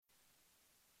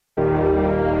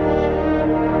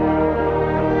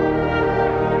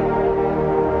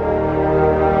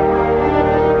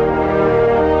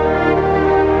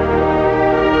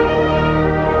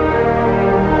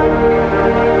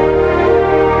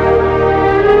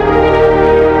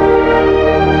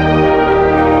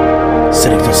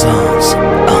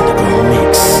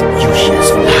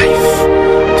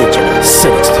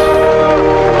Sinixta.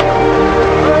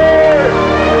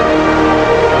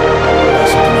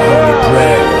 Listen to the holy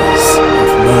praise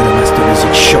of Murder Master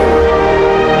Music Show.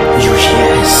 You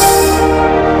yes.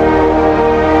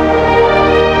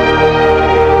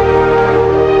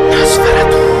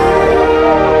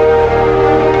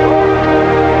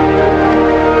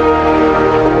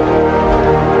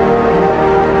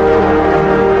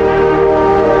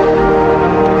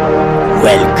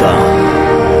 Welcome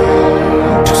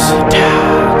to the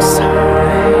dark side.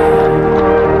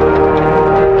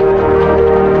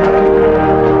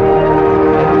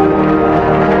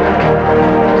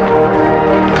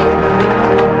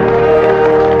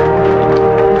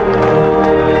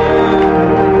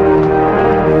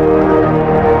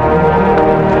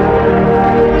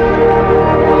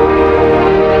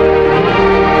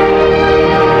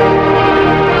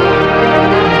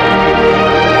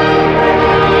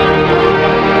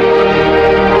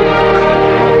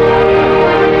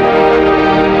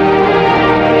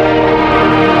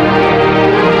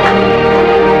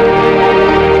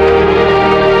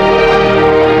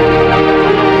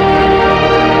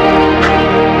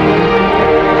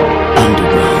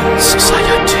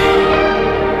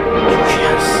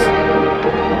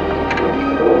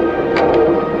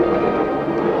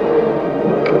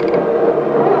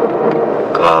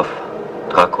 Graf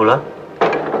Dracula?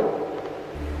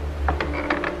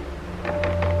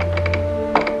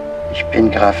 Ich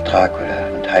bin Graf Dracula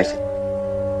und heiße...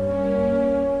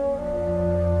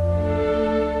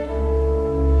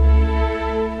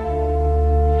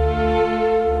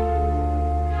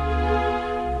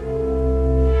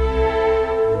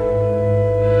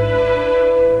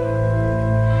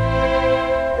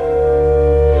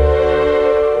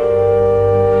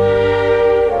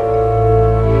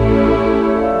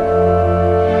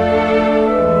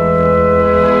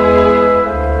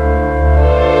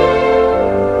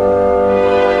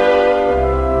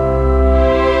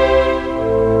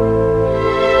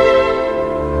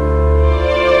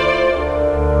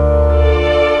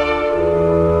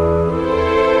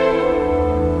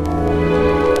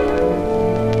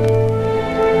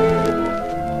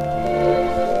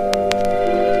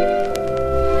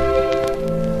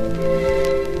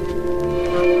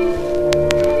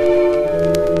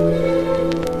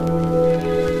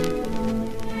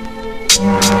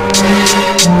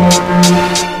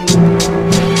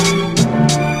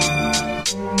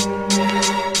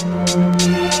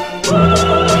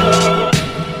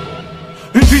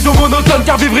 Une vision monotone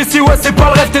car vivre ici ouais c'est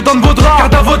pas le rêve, t'es dans de beaux draps.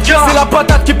 Garde à vodka, c'est la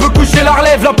patate qui peut coucher la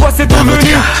relève. La poisse est au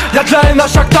menu, y'a de la haine à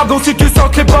chaque table. Donc si tu sens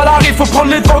que les balles arrivent, faut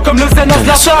prendre les devants comme le zen de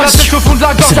la table. La tête au fond de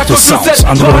la gorge, y'a que le sel.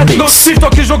 Arrête nocif, tant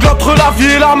qu'ils jonglent entre la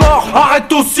vie et la mort. Arrête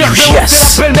ton cirque,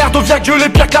 c'est la belle merde. On vient gueuler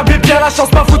pire que la bébé, la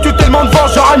chance m'a foutu tellement de vent.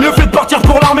 J'aurais mieux fait de partir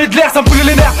pour l'armée de l'air, ça me foulait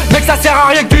les nerfs. Mec ça sert à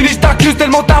rien que tu niches t'accuses.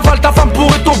 Tellement t'avales, ta femme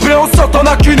pourrait tomber enceinte. T'en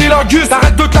as qu'une ilingus.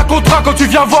 Arrête de te la contrat quand tu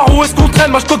viens voir où est-ce qu'on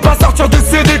traîne. Moi je compte pas sortir de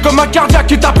CD comme un cardiaque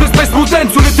qui tape le Space Mountain.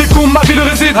 Sous les décombres, ma ville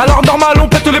réside. Alors normal on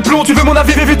pète les plombs. Tu veux mon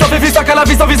avis, vite, toi fais vite, sac à la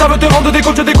vie sans visa. Veut te rendre des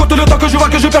comptes, je décompte le temps que je vois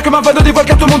que je perds. Que ma vanne dévoile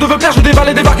car tout le monde veut plaire. Je dévale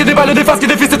et débarque et déballe des faces qui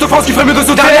défient cette France qui ferait mieux de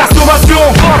sauter. Derrière sommation,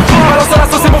 balance à la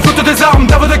sauce et mon flotte des armes.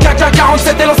 D'avo de caca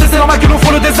 47 et lancé c'est normal que l'on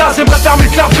font le désastre. J'aimerais fermer le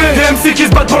clapet. Des MC qui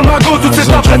se battent pour le magot. Toutes ces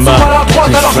tapettes sont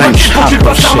maladroites. Alors je m'active pour qu'ils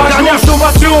passent à ma dernière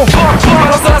sommation.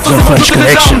 Balance à la sauce et mon flotte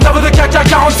des armes. D'avo de caca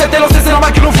 47 et lancé c'est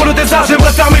normal que l'on font le désastre.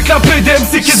 J'aimerais fermer le clapet. Des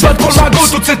MC qui se battent pour le magot.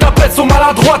 Toutes ces tapettes sont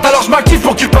maladroites. Alors je m'active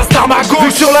pour qu'ils passent l'arme à gauche.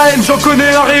 Vu que sur la haine j'en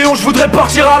connais un rayon. Je voudrais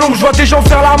partir à Londres. Je vois des gens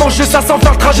faire la manche et ça sans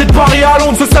faire le trajet de Paris à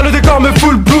Londres. Ce sale décor me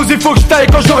fout le blues. Il faut que je taille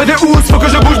quand j'aurai des housses. Faut que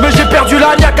je bouge mais j'ai perdu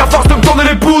la niaque à force de me tourner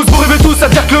les pouces. Vous rêvez tous à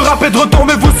dire que le rap est de retour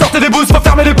mais vous sortez des boosts. Faut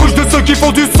fermer les bouches de ceux qui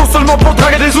font du son seulement pour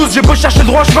draguer des ousses. J'ai beau chercher le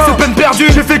droit chemin, c'est peine perdue.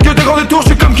 J'ai fait que des grands détours, je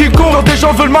suis comme King Kong. Quand des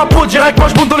gens veulent ma peau, direct moi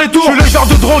je monte dans les tours. Je suis le genre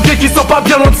de drogué qui sent pas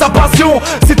bien loin de sa passion.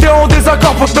 Si t'es en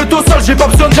désaccord pour te mettre au sol, j'ai pas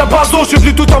besoin de diapason. Je suis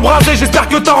venu tout embraser, j'espère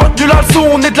que t'as retenu la leçon.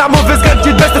 On est de la mauvaise graine qui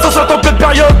te baisse, t'es censé en pleine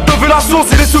période d'ovulation.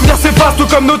 Si les souvenirs s'effacent tout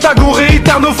comme nos tags, on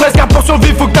réitère nos fresques. Car pour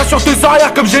survivre faut que t'assures tes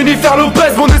arrières comme Jennifer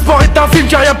Lopez. Mon espoir est un film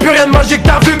car y'a plus rien de magique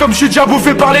t'as vu. Comme je suis déjà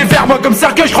bouffé par les vers, moi comme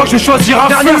cercueil je crois que je vais choisir un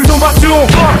dernière sommation.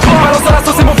 Balance à la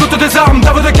sauce et mon flotte des armes.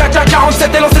 D'avo de caca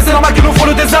 47 et lancé c'est normal que l'on font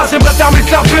le désastre. J'aimerais fermer le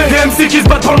clapet. Des MC qui se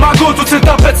battent pour le magot. Toutes ces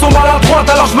tapettes sont maladroites.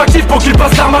 Alors je m'active pour qu'ils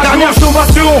passent l'arme à dernière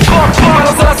sommation.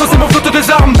 Balance à la sauce et mon flotte des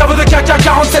armes. D'avo de caca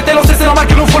 47 et lancé c'est normal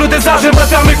que l'on font le désastre. J'aimerais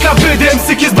fermer le clapet. Des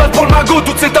MC qui se battent pour le magot.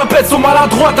 Toutes ces tapettes sont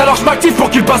maladroites. Alors je m'active pour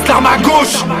qu'ils passent l'arme à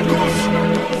gauche.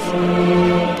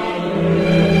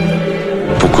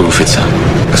 Pourquoi vous faites ça?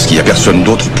 Parce qu'il n'y a personne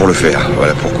d'autre pour le faire,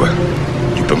 voilà pourquoi.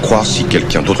 Tu peux me croire, si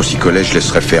quelqu'un d'autre s'y collait, je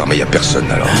laisserais faire, mais il n'y a personne,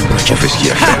 alors on fait ce qu'il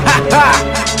y a à faire.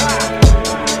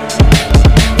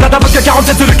 Garde à vodka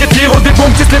 47 sur le quai tire au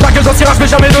dépompes. Tisse les bagues dans cirage mais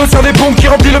jamais d'eau sur des bombes. Qui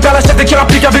remplit le père la chef et qui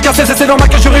rapplique avec un CC. C'est normal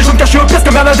que je réjoue car je suis au pièce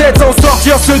comme Bernadette. Sans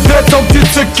sortir ce dette, tant que tu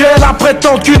te qu'elle après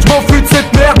tant que je m'en fous de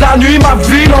cette merde. La nuit ma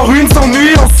ville en ruine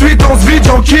s'ennuie. Ensuite on se vide,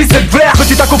 j'enquille cette verre.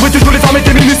 Petit t'as compris, tu joues les armes et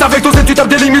tes minus. Avec ton Z tu tapes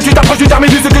des limites, tu t'approches du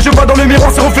terminus. Ce que je vois dans le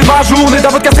miroir c'est reflet de ma journée. D'un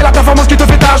vodka c'est la performance qui te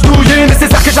fait t'agenouiller.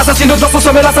 Nécessaire que j'assassine dans son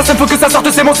sommet. L'assassin faut que ça sorte,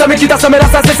 c'est mon sommet qui t'assomme.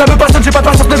 L'assassin ça me passionne, j'ai pas de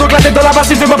patience. Mais donc la tête dans la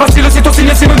bassine, fais-moi passer le site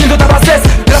signe synonyme de ta bassesse.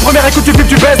 Et la première écoute tu flippes,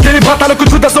 tu baisses. Les bras t'as le coup de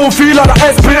foot d'assaut au fil à la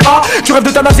SPA. Tu rêves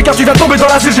de ta nazi car tu viens de tomber dans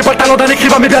l'asile. J'ai pas le talent d'un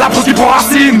écrivain mais bien la prose qui prend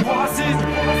racine.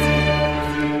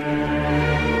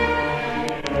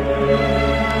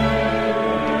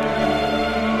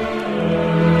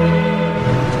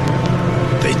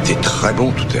 T'as été très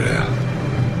bon tout à l'heure.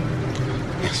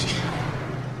 Merci.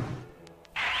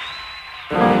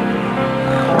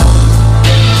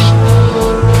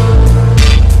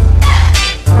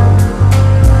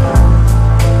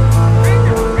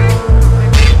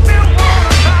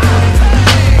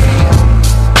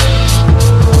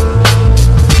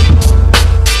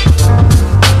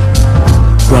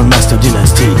 Grandmaster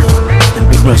Dynasty and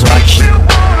Big Brother Action.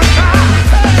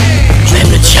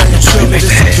 Même le diable ne peut m'aider.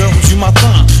 7h du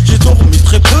matin, j'ai dormi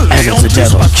très peu. I got the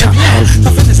devil can't hold me.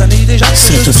 Ça fait des années déjà que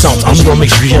Listen to je Soundz, I'm gonna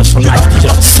make you hear some night.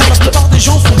 La plupart des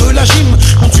gens font de la gym,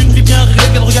 ont une vie bien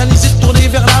réelle, bien organisée, tournée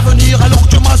vers l'avenir. Alors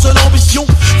que ma seule ambition,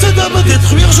 c'est de me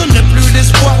détruire. Je n'ai plus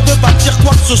l'espoir de bâtir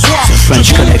quoi que ce soit. French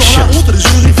Je monte Connection. dans la honte et les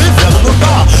yeux rivés vers le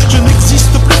bas. Je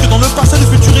n'existe plus que dans le passé, le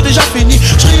futur est déjà fini.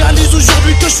 Je réalise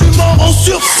aujourd'hui que je suis mort en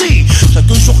sursis.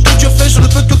 Chaque jour que Dieu fait, je ne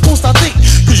peux que constater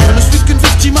que je ne suis qu'une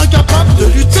victime incapable de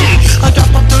lutter.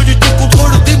 Incapable de lutter contre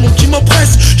le démon qui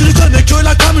m'oppresse. Je ne connais que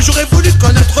la gamme, j'aurais voulu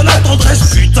connaître la tendresse.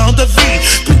 Putain de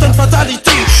vie, putain de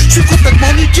fatalité. Je suis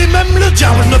complètement niqué, même le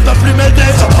diable ne peut plus m'aider.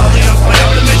 Ça paraît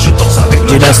incroyable, mais je danse avec le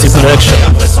diable. Dynasty Production. C'est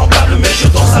invraisemblable, mais je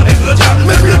danse avec le diable.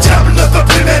 Même le diable ne peut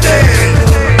plus m'aider.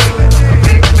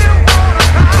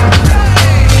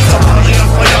 Ça paraît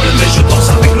incroyable, mais je danse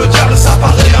avec le diable. Ça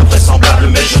paraît invraisemblable,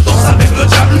 mais je danse avec le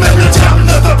diable. Même le diable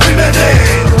ne peut plus m'aider.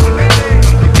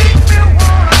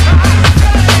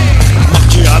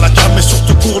 Marqué à la came, mais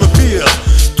surtout pour le pire.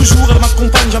 Toujours elle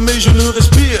m'accompagne, jamais je ne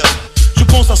respire. Je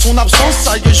pense à son absence,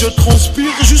 ça y est, je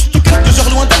transpire. Juste quelques heures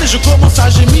lointaines et je commence à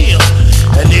gémir.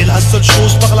 Elle est la seule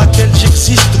chose par laquelle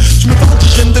j'existe. Tu me parles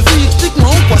d'hygiène de vie, explique-moi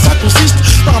en quoi ça consiste.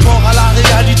 Par rapport à la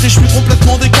réalité, je suis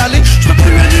complètement décalé. Je peux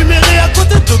plus énumérer à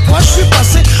côté de quoi je suis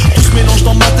passé. Tout se mélange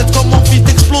dans ma tête comme envie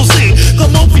d'exploser.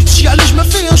 Comme envie d'y aller, je me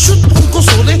fais un shoot pour me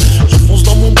consoler. Je fonce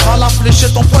dans mon bras la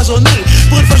fléchette empoisonnée.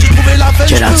 Pour une fois j'ai trouvé la veine,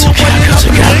 je peux envoyer la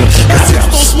purée. La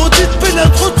substance maudite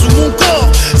pénètre tout mon corps.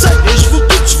 Ça y est, je vous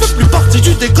quitte, je fais plus partie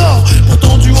du décor.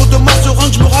 Pourtant du haut de ma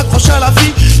seringue, je me raccroche à la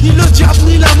vie. Ni le diable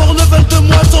ni la mort ne veulent de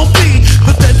moi, tant pis.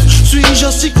 Peut-être suis-je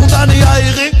ainsi condamné à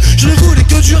errer. Je ne voulais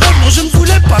que du rêve, non je ne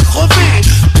voulais pas crever.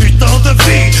 Putain de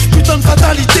vie, putain de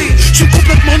fatalité. Je suis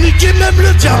complètement niqué, même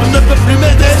le diable ne peut plus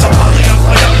m'aider. Ça paraît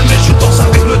incroyable, mais je danse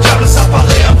avec le diable. Ça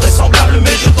paraît invraisemblable,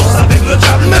 mais je danse avec le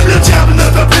diable. Même le diable ne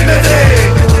peut plus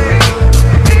m'aider.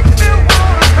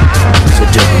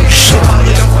 Ça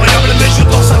paraît incroyable, mais je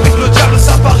danse avec le diable.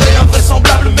 Ça paraît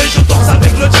invraisemblable, mais je danse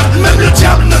avec le diable. Même le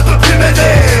diable ne peut plus m'aider.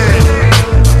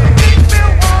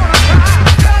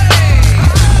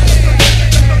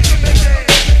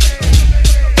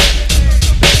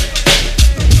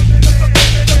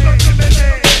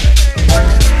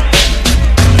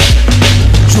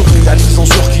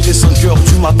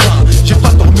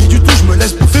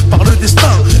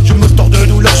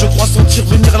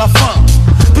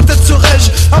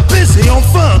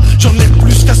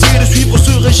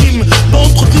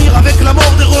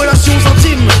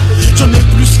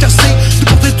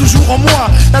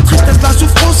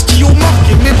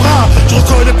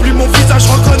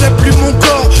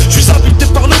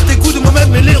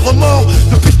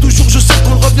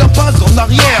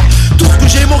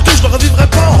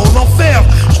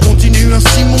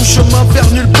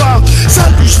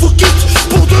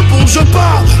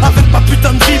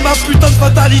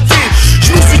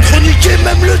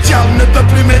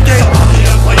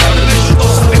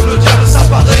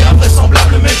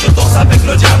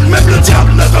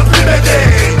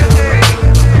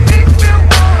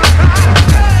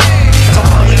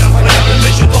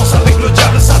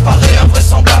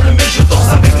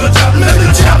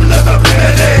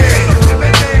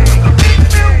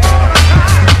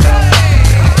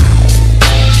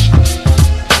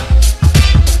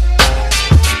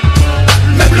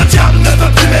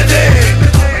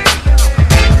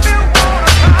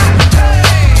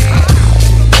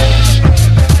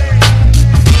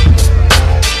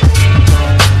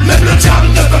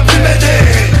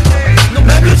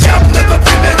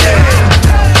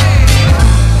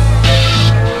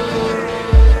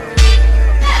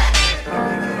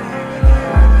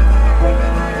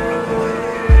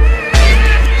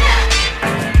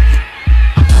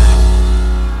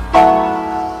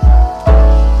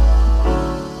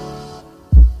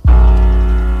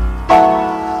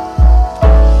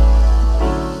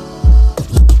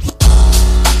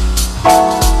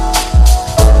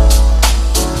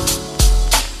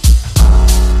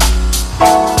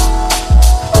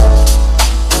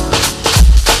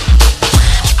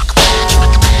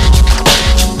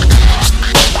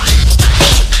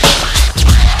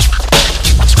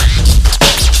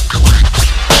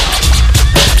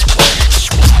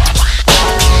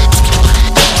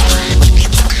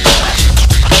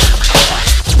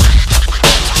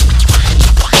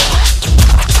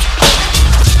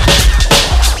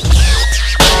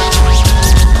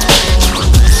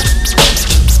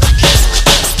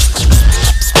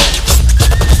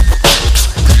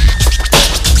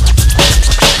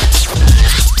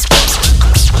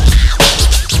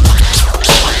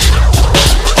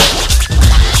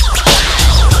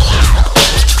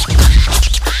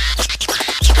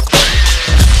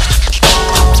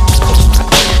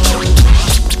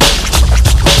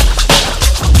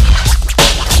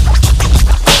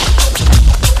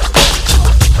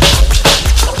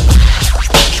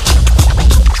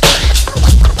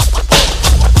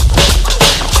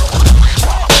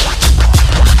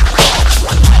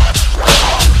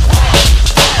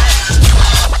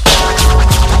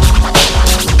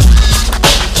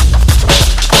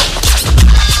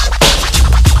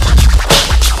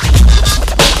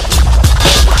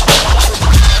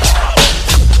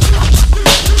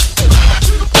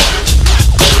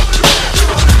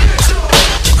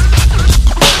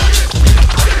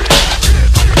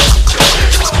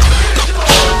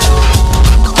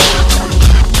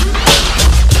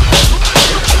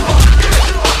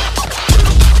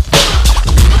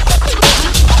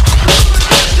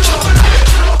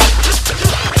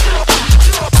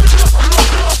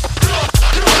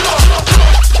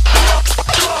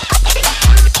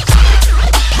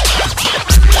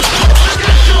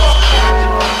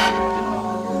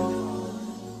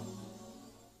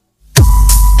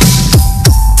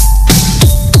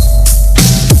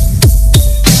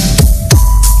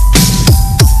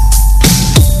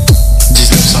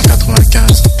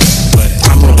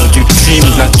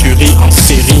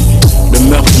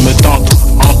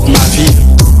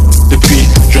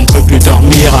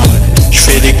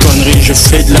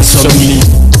 insomnie.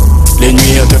 Les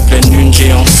nuits de pleine lune,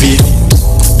 j'ai envie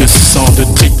de sang, de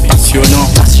tripes passionnants,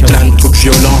 plein de trucs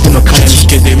violents. J'aime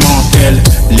piquer des mantelles,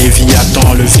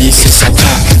 Léviathan, le vice et Satan.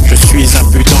 Je suis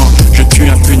impudent, je tue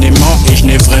impunément et je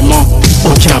n'ai vraiment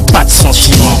aucun pas de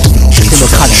sentiment. Je suis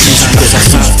un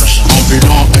assassin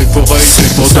ambulant, œil pour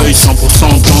deuil,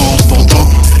 100% dent pour dent.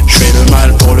 Je fais le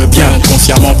mal pour le bien,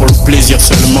 consciemment pour le plaisir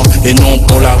seulement et non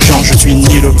pour l'argent. Je suis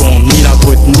ni le bon, ni la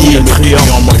brute, ni le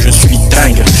truand. Moi je suis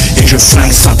dingue et je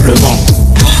flingue simplement.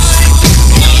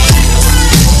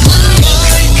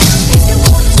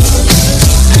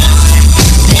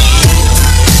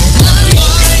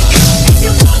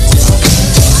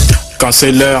 Quand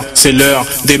c'est l'heure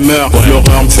des mœurs.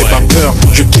 L'horreur me fait pas peur,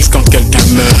 je kiffe quand quelqu'un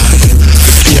meurt. Le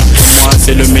pire pour moi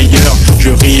c'est le meilleur. Je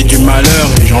ris du malheur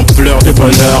et j'en pleure de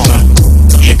bonheur.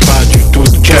 J'ai pas du tout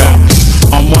de cœur.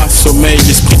 En moi sommeille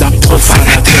l'esprit d'un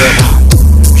profanateur.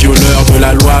 Violeur de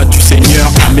la loi du Seigneur.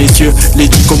 À mes yeux les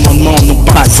 10 commandements n'ont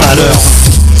pas de valeur.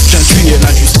 J'induis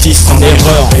la justice en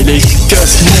erreur et les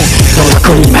keufs montent dans le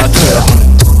collimateur.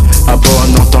 À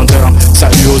bon entendeur,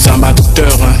 salut aux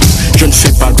amateurs. Je ne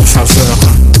fais pas de faveur,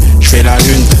 je fais la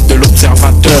lune de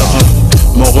l'observateur.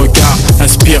 Mon regard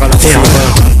inspire la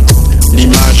fureur.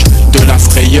 L'image de la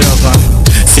frayeur,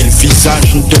 c'est le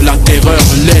visage de la terreur.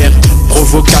 L'air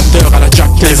provocateur à la Jack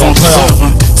l'éventreur.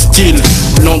 Style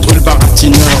Londres le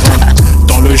baratineur.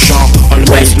 Dans le genre Holmes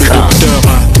le docteur.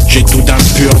 J'ai tout d'un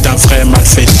pur, d'un vrai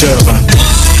malfaiteur.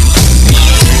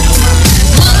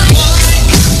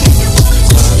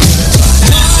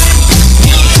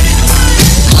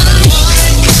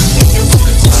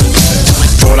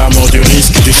 Pour l'amour du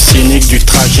risque, du cynique, du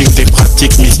tragique, des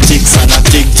pratiques mystiques,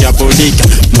 fanatiques, diaboliques,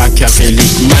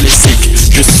 machiavéliques, maléfiques.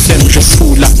 Je sème, je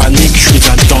fous la panique, je suis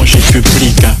un danger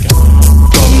public.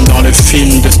 Comme dans le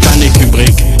film de Stanley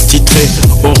Kubrick, titré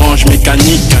Orange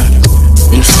Mécanique.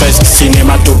 Une fresque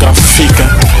cinématographique,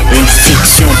 une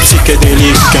fiction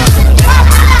psychédélique.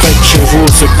 Près de chez vous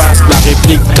se passe la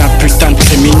réplique d'un putain de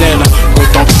criminel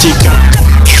authentique.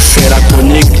 Je fais la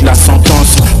chronique, la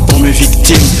sentence pour mes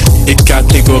victimes est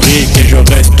catégorique et je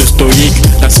reste stoïque.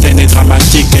 La scène est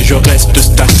dramatique et je reste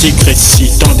statique,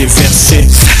 récitant des versets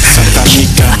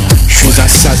sataniques. Je suis un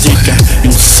sadique,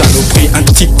 une saloperie, un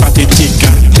type pathétique.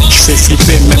 Je fais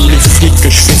flipper même les flics que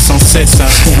je fais sans cesse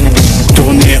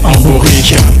tourner en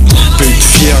bourrique. Pute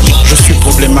vierge, je suis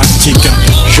problématique.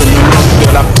 Je me moque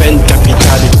de la peine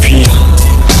capitale et puis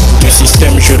du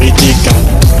système juridique.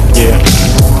 Yeah.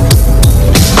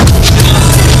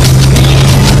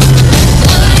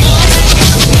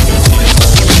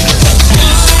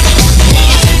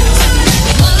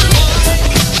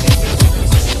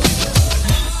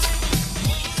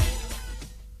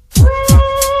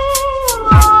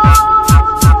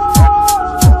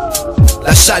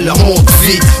 La chaleur monte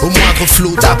vite, au moindre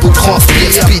flot ta peau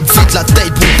transpire. Speed vite la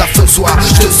taille pour ta faisoire,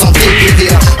 je te sens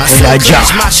dépérir. Un seul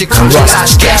je mâche, écran, je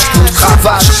lâche, cache, coup de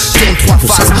cravache. Tourne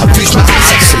 3 faces, puis je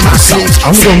m'arrête, c'est ma sling.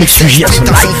 I'm gonna mix you here some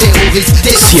live.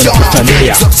 See you put on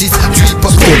here.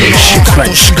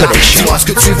 French connection. Dis-moi ce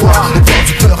que tu vois, au bord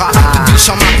du peur de biche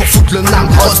en main pour foutre le nam.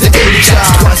 Rose des Elijah,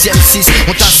 3ème 6,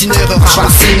 on t'incinérera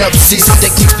par synopsis.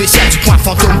 Technique spéciale du point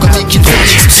fantôme comme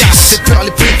l'équitronique. C'est peur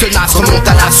les plus tenaces, remonte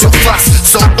à la surface.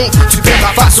 Sans honte, tu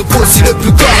paieras face au possible le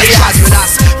plus coriace.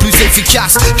 Menace plus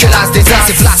efficace que l'as des as.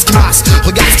 C'est Vlas qui masse,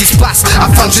 regarde ce qui se passe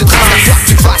afin que je trace la voie que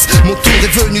tu fasses. Mon tour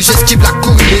est venu, j'esquive la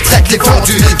couille, les traite les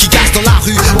vendus qui gâchent dans la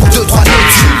rue pour 2-3 négros.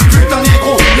 Putain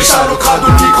négro, le salaud crade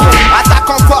au micro. Attaque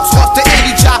en force, Rost et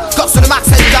Elijah, corse le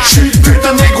Marcelta. J'suis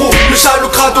putain négro, le salaud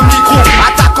crade au micro.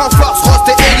 Attaque en force, Rost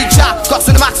et Elijah, corse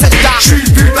le Marcelta. J'suis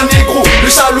putain négro, le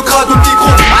salaud crade au micro.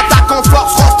 Attaque en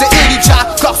force, Rost et Elijah,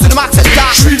 corse le Marcelta.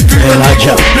 J'suis putain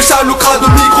négro, le salaud crade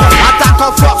au micro. Attaque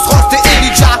en force, Rost et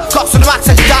Elijah, corse le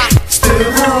Marcelta.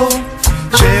 Stéro,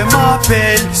 je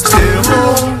m'appelle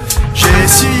Stéro. Je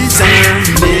suis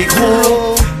un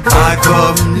négro, pas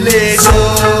comme les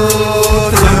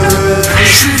autres.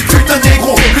 Je suis putain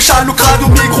négro, le salaud crade au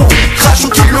micro. Crache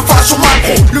qui le fasse au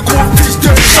macro. Le gros fils de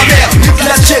sa mère, nique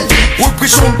la tienne.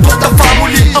 Représente pour ta femme au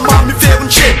lit, un mammifère, une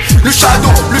chienne. Le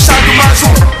shadow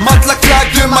mason, mate la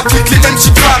claque de ma clique. Les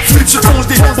MC craquent, flip se fonce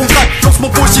des on craque. Lance mon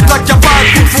possible, la cavale,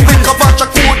 une forêt de cravache à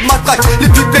coups de matraque. Les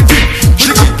pipes, les pipes, je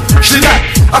les kick, je les laque,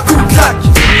 à coups de claque.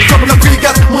 Comme la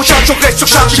brigade, mon charge reste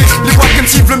surchargé. Les voix qui me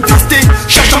ciblent me pister,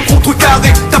 cherche un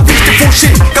contrecarré. Ta piste est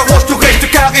fauchée, carrosse te reste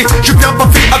carré. Je viens pas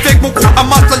fait avec mon gros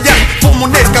amas la liane pour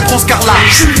mon escadron scarlat.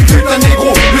 J'suis putain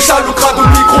négro, le salaud crade au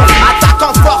micro. Attaque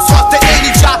en force, Rost et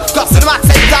Elijah, corse le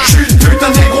Marcelta. J'suis putain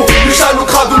négro, le salaud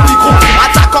crade au micro.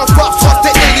 Attaque en force, Rost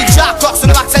et Elijah, corse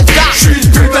le Marcelta. J'suis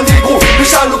putain négro, le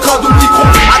salaud crade au micro.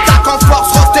 Attaque en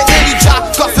force, Rost et Elijah,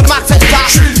 corse le Marcelta.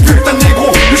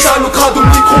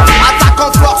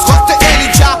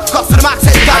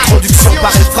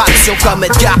 comme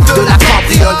Edgar de la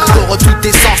cambriole. T'auras toutes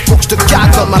tes sens pour que je te cale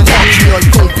comme un branquignol.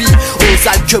 Combi aux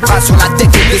algebras sur la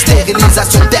technique de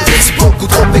stérilisation d'air. Si beaucoup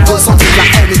trop égocentrique, la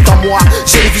haine est en moi.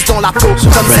 J'ai les vis dans la peau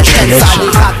comme certaines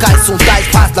années. Racailles, sondage,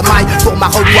 passe la maille. Pour ma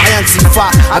robe, rien de Silva.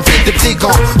 Avec des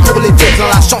brigands pour les têtes dans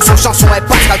la chanson elle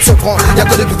passe là de se prendre. Y'a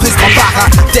que des plus plus grands parrains.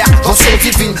 Intervention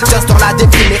divine, just dans la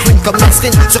déprime. Les ruines comme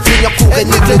Nasrin, sur clignant court et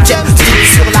nique le jam. Style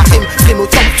sur la rime, prime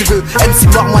autant que tu veux.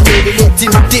 MC mort, moi né, les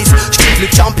légitimes 10. J'kiffe le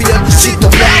champion, j'suis ton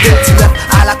merde. 19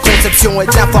 à la conception et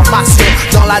de l'information.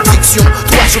 Dans l'addiction,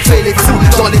 toi chauffer les fous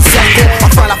dans les cercles.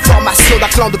 Enfin la formation d'un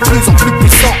clan de plus en plus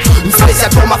puissant. Une spéciale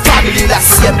pour ma famille, la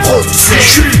 6ème rose du ciel.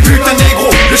 J'suis le putain négro,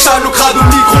 le salaud crade au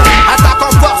micro. Attaque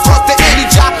en force, Frost et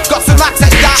Elijah, Corse Max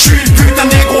Elda. J'suis le putain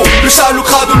négro, le salaud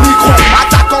crade au micro.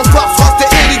 Attaque en force, Frost et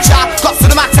Elijah, Corse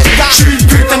de Max Elda. J'suis le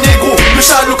putain négro, le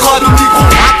salaud crade au micro.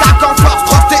 Attaque en force,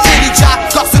 Frost et Elijah,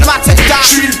 Corse de Max Elda.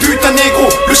 J'suis le putain négro,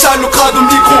 le salaud crade au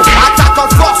micro. Attaque en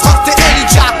force, Frost et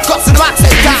Elijah, Corse de Max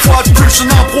Elda. Une fois de plus j'en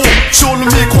impro, sur le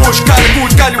micro j'cale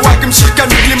good, cale ouais comme si j'cale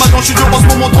le climat quand j'suis dur en ce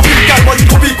moment tropical, moi du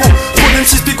tropico. Trop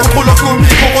M6 pique contre leur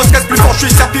comique, on rescasse plus fort,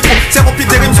 j'suis serpico. C'est rempli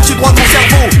des rimes sur droit de mon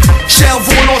cerveau.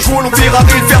 Cerveau, l'enjou, l'on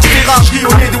Ferrari, le fer Ferrari.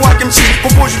 Au nez de Wack MC,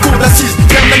 compose une cour d'assise,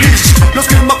 même la niche.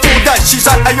 Lorsque ma fondage, si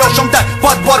ça ailleurs j'en taille.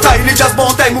 Pas de bataille, les jazz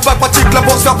bataille, mon bac pratique, la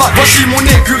bosse verbale. Voici mon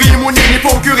écurie, mon nez n'est pas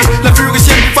en curie. La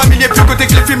furicienne du familier, plus côté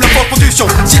que les films, la forte production.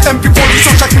 Si MP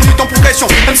production, chaque minute en progression.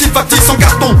 MC factice en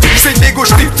carton, j'fais de l'ego,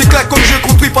 j'tripe, tic clac comme je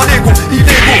construis par l'ego.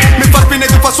 Illégaux, mes faces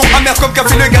pénètrent de façon amère comme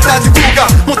café le gata du Kouga.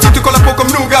 Mon titre colle la peau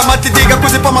comme nougat, ma tes dégâts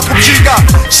causés par ma troupe giga.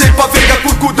 C'est pas Vega,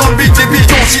 coup de coude dans le beat des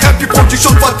bidons. Si MP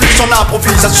production, pas de plus en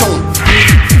improvisation.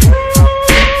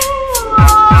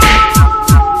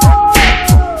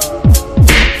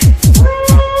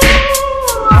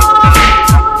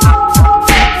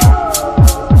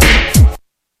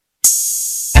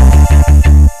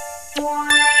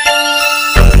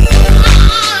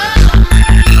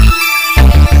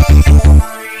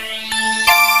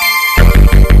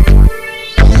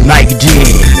 Mike D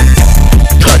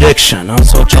Production, hein,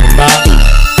 so what you're about.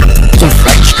 Some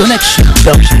French connection,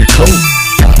 Belgian code.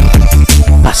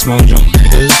 Passement de jambes.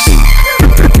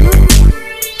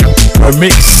 Un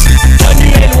mix. Tenu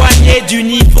éloigné du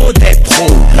niveau des pros.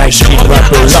 Je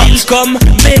reviens agile comme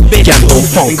bébé Campbell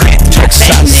Funk,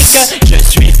 Texas. Je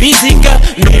suis physique,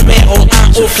 numéro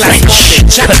 1 au classement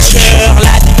des tchatcheurs.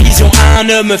 La division 1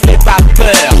 ne me fait pas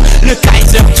peur. Le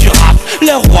Kaiser du rap,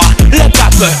 le roi, le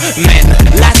pape mène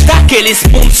l'attaque et les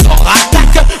sponsors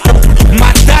attaquent.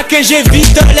 M'attaque et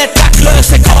j'évite les tacles.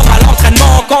 C'est comme à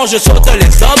l'entraînement quand je saute les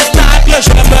obstacles.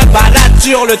 Je me balade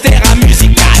sur le terrain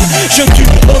musical. Je tue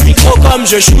au micro comme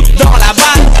je shoot dans la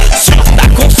balle. Sur ta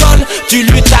console, tu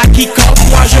luttes à quiconque.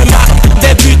 Moi je marque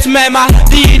des buts même à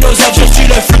dinosaures. Je suis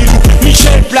le flux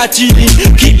Michel Platini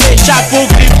qui échappe au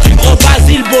grip du gros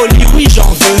Basile Boli. Oui j'en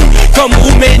veux comme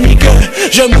Rouménique.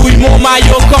 Je mouille mon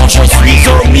maillot quand je suis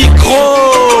au micro.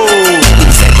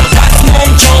 C'est un passement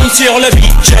de jambes sur le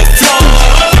beat, je flambe.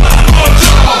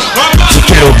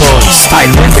 Kilo Boy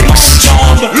Style Remix.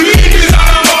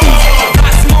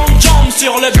 Passement de jambes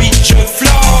sur le beat, je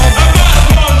flambe.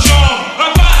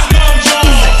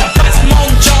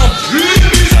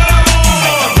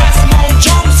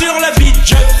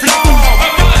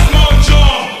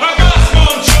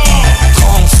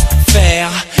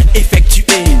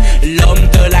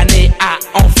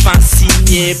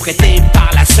 Prêté par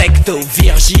la secte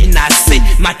virginacée.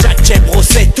 Ma tchatche est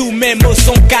brossée, tous mes mots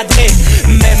sont cadrés.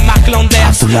 Même Mark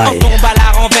Landers en tombe à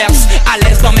la renverse. À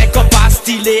l'aise dans mes copas,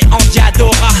 stylé en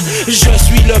diadora. Je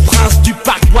suis le prince du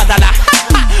parc Guadala.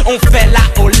 On fait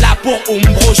la hola pour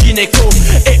Umbro Gynéco.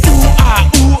 Et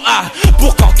ouah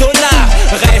pour Cantona.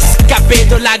 Rescapé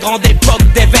de la grande époque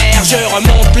des Verts. Je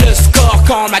remonte le score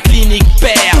quand ma clinique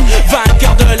perd.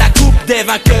 Vainqueur de la coupe des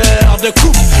vainqueurs de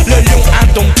coupe. Le lion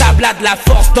indomptable a de la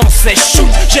force dans ses choux.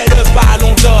 J'ai le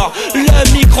ballon d'or,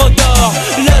 le micro d'or,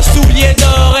 le soulier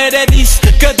d'or et des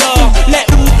disques d'or. Les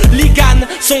hooligans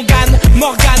sont Gann,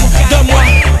 Morgan de moi.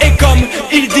 Et comme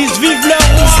ils disent vive le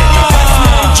roi. C'est un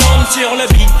passement de jambes sur le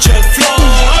beat, je flambe.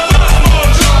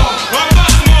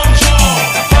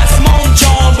 Passement de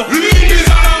jambes.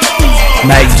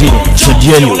 Mike D, ce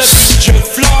Dionysus. Je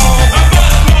flambe.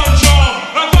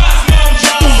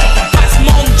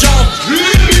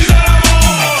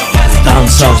 Down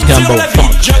South Campbell Funk.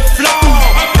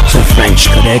 The French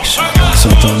Connection, sont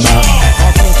en marre.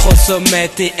 Rencontre au sommet,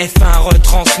 TF1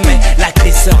 retransmet. La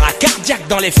clé sera cardiaque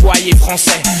dans les foyers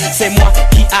français. C'est moi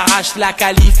qui arrache la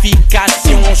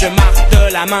qualification. Je marque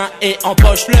de la main et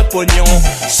empoche le pognon.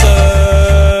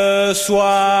 Ce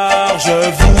soir, je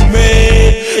vous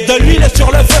mets de l'huile sur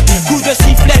le feu. Coup de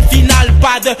sifflet final, pas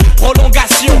pas de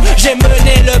prolongation. J'ai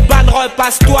mené le bal,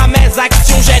 repasse-toi mes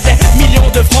actions. J'ai des millions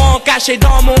de francs cachés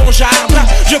dans mon jardin.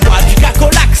 Je bois du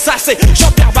cacolac, ça c'est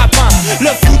Jean-Pierre Papin. Le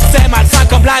foot c'est malsain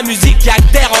comme la musique, y'a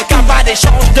que des requins, pas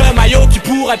d'échange de maillot qui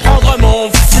pourrait prendre mon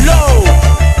flow.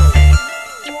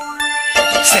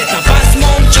 C'est un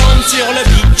passement de jambes sur le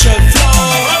beach floor.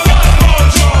 Un passement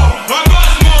de jambes. Un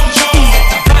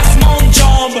passement de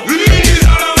jambes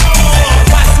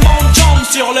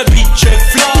sur le beach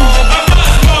floor.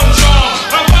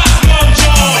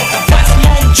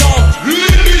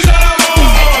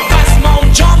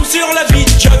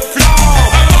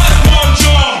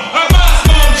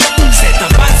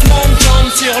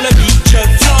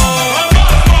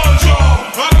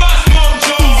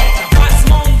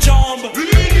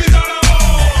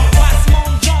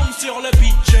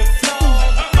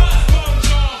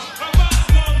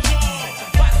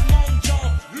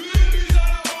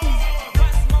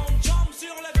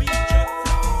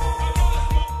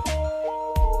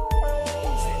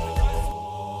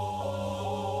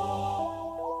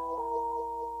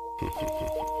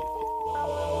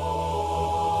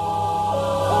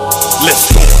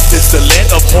 Let's go. It's the land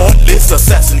of heartless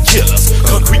assassin killers,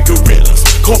 concrete gorillas,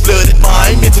 cold-blooded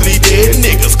mind, mentally dead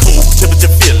niggas, cold temperature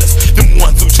feelers. Them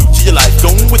ones who shoot your life,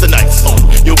 going with a knife on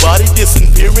your body,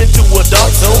 disappear into a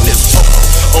dark zone. It's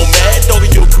on mad dog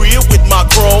in your crib with my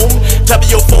chrome. Top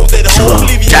of your phones at home,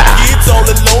 leave your kids all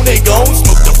alone. They gone,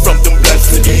 smoked up from them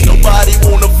blunts. Nobody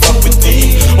wanna fuck with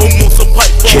these. Almost a pipe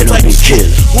bomb type shit.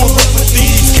 Who fuck with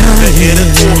these? The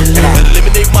editor,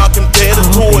 eliminate my competitor.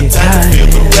 Time to feel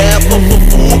the wrath of a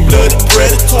full-blooded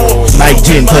predator. Mike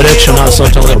Dean production also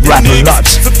on the rapper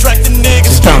lots.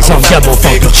 It's done some double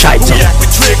funk with Chaito.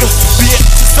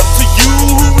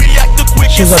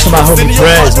 She's up to my homie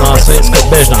Prez, no, so it's good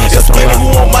business, that's all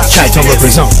right. Chaito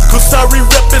represent.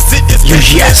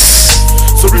 Yes.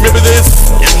 So remember this,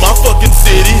 in my fucking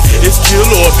city, it's kill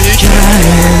or be killed.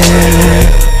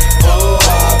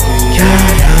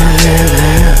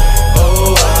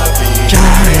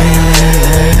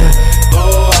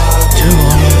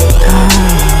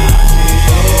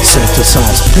 Set the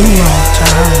songs to all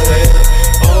time.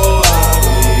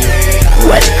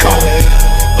 Welcome.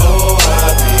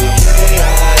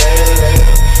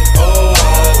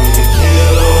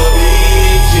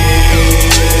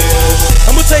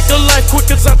 I'ma take a life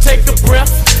quick as I take a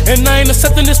breath. And I ain't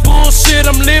accepting this bullshit,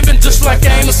 I'm living just like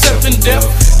I ain't accepting death.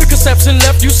 The conception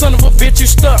left, you son of a bitch, you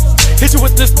stuck. Hit you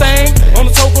with this thing, on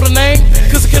the top of the name,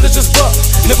 cause the killer just buck.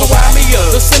 Never wind me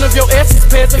up, the sin of your essence,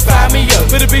 pairs, they fire me up.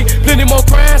 Better be plenty more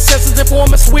crime sessions and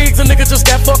forming swigs, a nigga just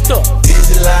got fucked up.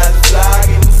 Digitalize the fly,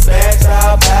 get the facts,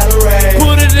 I'll battle rag.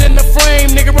 Put it in the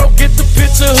frame, nigga, bro, get the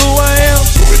picture who I am.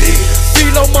 Who it is?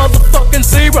 Below motherfucking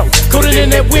zero. Coded in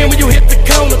that win when you hit the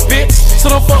corner, bitch. So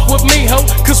don't fuck with me, ho,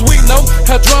 cause we know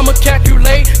how drama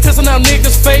calculate. Testing out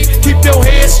niggas' fate. Keep your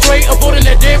head straight, avoiding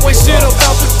that dead way shit up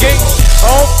out the gate. I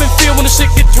often feel when the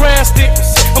shit get drastic.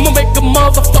 I'ma make a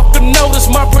motherfucker notice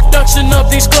my production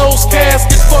of these closed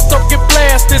caskets. Fucked up, get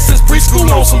blasted since preschool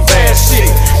on some bad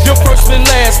shit. Your first and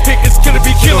last pick is gonna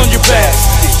be killing your back.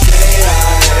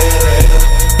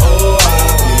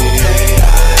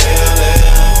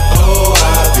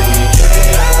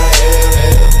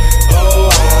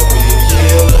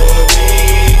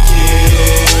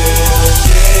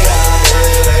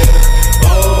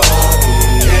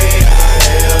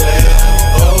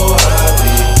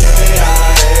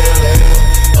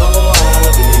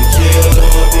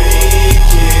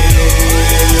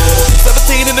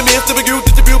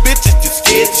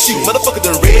 Motherfucker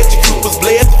done read your group was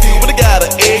blessed to you when I got an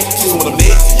edge. She's when I'm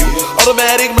next to you.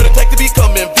 Automatic murder tech to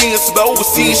become invincible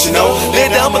overseas, you know. Lay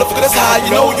down, motherfucker, that's how you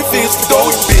know you feel so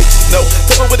go, you bitch. No,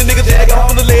 tough with a nigga jag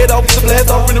off on the lead off, with the blast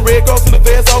off in the red cross in the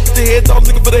fast off, get your heads off,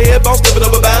 looking for the head boss, stepping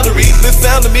over boundaries. Listen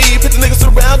sound to me, picture niggas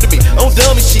surrounding me on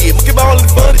dummy shit, monkey ball and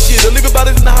funny shit. I leave about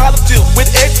it in the hollow tip with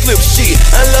X clip shit.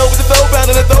 I low with the throw round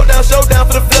and I throw down, showdown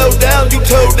for the flow down, you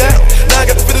toe down. Now I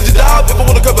got to finish the job if I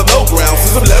wanna cover low ground,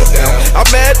 since I'm low down. I'm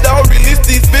mad dog, release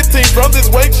these 15 from this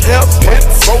weight, help,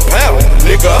 4 pounds,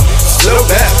 nigga, slow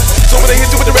down. So when they hit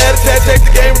you with the rat attack, take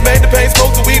the game, remain the pain,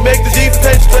 smoke the weed, make the G's,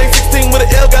 take the string, 16 with an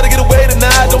L, gotta get away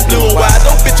tonight. Don't blue and white,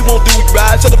 don't bitch you won't do it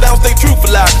right. Shut up down, stay true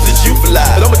for life, cause it's you for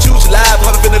life. But I'ma choose your life,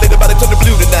 how to ventilate about it, turn the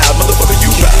blue tonight. Motherfucker,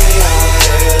 you right.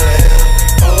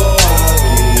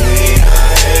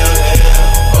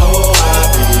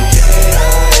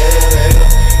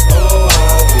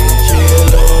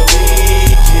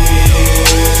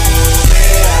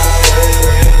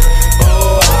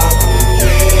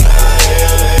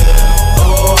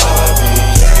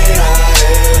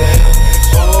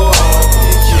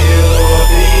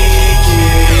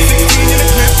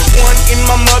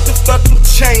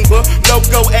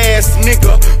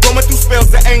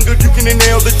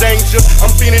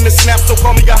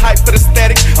 call me a hype for the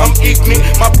static. I'm ignorant,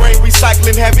 my brain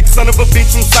recycling havoc. Son of a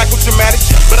bitch, I'm psychodramatic.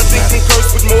 But I think I'm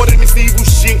cursed with more than this evil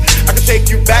shit. I can take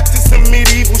you back to some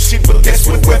medieval shit, but guess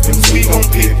what weapons we gon'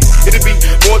 pick? It'll be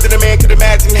more than a man could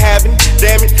imagine having.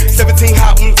 Damn it, 17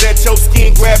 hot ones at your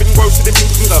skin grabbing. Worse than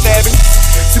beating and stabbing.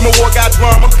 See my war got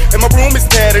drama, and my room is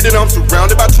tattered, and I'm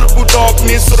surrounded by triple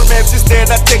darkness. So the man's just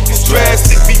dead, I take this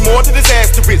drastic. Be more to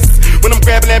disastrous when I'm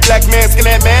grabbing that black mask and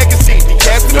that magazine. Be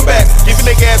casting them back, giving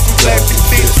their gas some plastic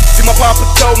sticks. See my papa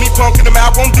told me punking them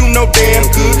out won't do no damn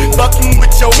good. Fucking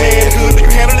with your manhood,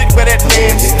 you handle it where that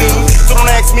man stood. So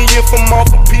don't ask me if I'm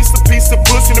off a piece of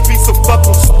pussy and a piece of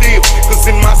fucking steel. Cause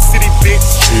in my city, bitch,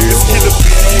 it's killer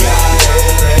bitch.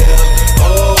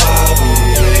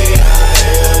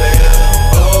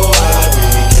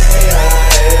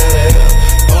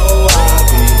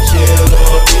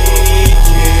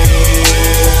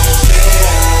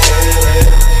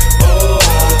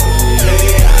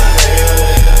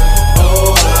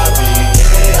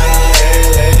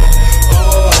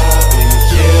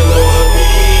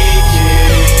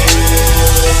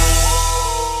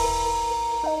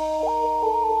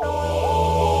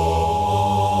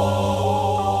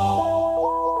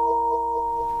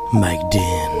 Mike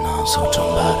Dean, Soundz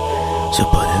The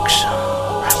Production,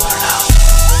 Rapper Loud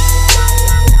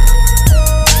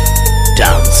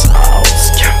Dance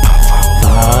House, Camper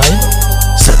Vibe,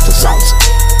 c'est le Soundz.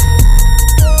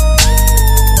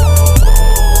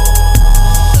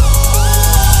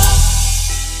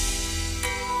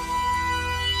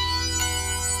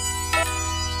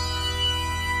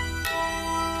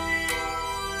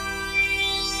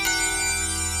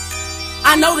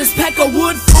 I know this pack of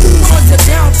wood runs a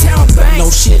downtown bank. No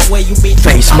shit where you be.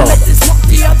 Face I Mode, met this fuck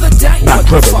the other day. Back What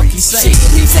the River, fuck he say?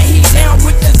 He say he down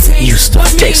with the team. Houston,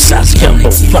 But me, Texas, he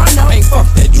Campbell, only team I know. Hey, fuck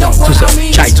that Know drunk. what to I the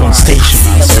mean? Chaiton Station,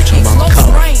 Soundz Close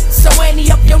range, so any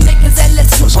up your niggas and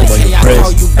let's do Somebody it. Hey, I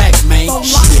call you back, man.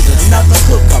 Shit, another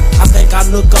hookup. I think I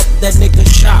look up that nigga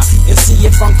shot and see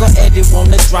if Uncle Eddie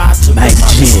wanna drive to Mike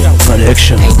Dean,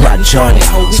 Production, Brad Jones,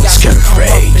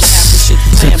 Scarface.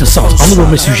 C'est le Soundz. On nous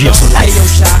remet sujet sur live.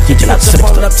 Qui était là, c'est le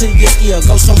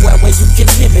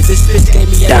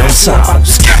Dance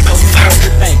House, Camper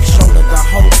Shoulder the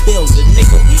whole building,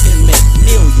 nigga, we can make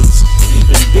millions,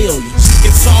 even billions.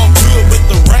 It's all good with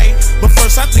the rain, but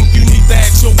first I think you need to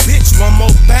ask your bitch one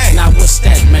more thing. Now what's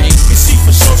that, man? Is she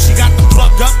for sure she got the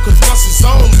plug up? Cause once it's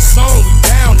on, we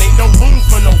down. Ain't no room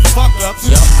for no fuck ups.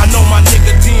 Yep. I know my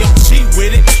nigga DMG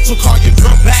with it, so call your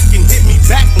girl back and hit me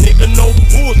back, nigga, no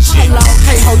bullshit. Hello,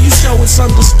 hey ho, you show it's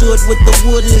understood with the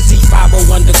wood. Is he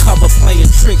 501 undercover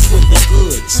playing tricks with the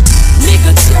goods?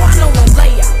 Nigga, chill, I know a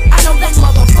layout. I know that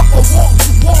motherfucker wall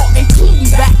to wall, including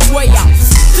back way out.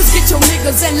 Just get your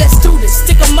niggas and let's do this.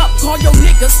 Stick 'em up, call your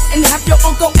niggas, and have your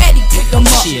Uncle Eddie pick 'em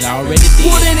up. Shit, I already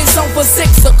did. Put in it's over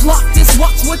 6 o'clock. Just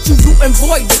watch what you do and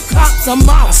boy, the cops are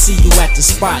I out. see you at the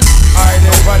spot. Alright,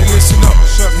 everybody listen up.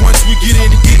 Once we get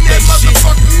in and get that shit,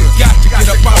 we got to get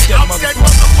up out that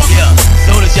motherfucker. Yeah,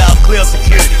 soon as y'all clear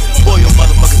security, pull your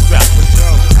motherfucking strap.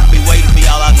 I'll be waiting for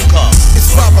y'all out the car.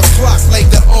 It's 5 o'clock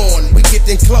later on. We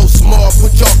getting close, more.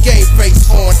 Put your game face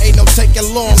on. Ain't no taking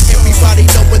long. Everybody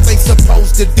know what they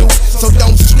supposed to do. So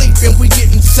don't sleep, and we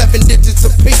getting 7 digits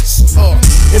apiece.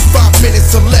 In 5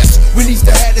 minutes or less, we need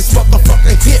to have this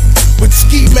motherfucker hit with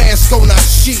ski mask on our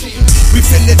sheet. We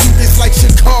finna do this like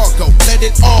Chicago. Let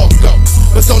it all go.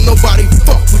 But don't nobody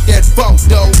fuck with that boat,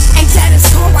 though. Ain't that his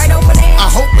car right over there?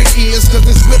 I hope it is, cause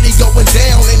it's really going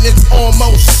down and it's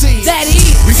almost seen. That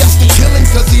is. We got to kill him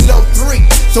cause he know 3.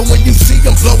 So when you see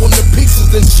him blow him to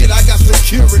pieces and shit, I got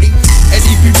security. And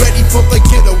he be ready for the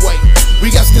getaway.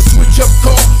 We got to switch up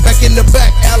car, back in the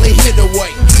back alley, hit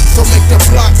away. So make the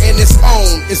block and it's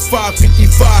on. It's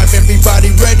 5:55,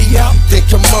 everybody ready? Then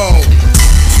come on.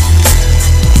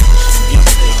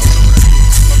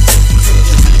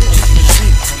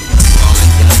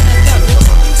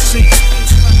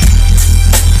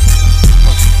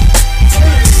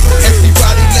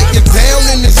 Everybody lay it down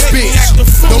in this bitch.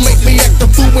 Don't make me act the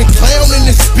fool and clown in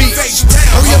this bitch.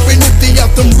 Hurry up and empty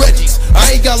out them Reggies.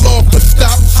 I ain't got long to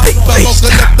stop. Long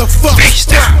enough to fuck.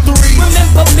 3.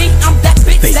 Remember me, I'm that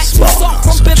bitch that you saw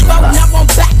from below. Now I'm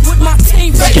back with my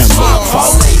team.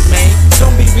 Oh, wait, man,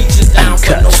 don't be reaching down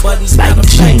for nobody's not a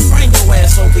thing. Bring your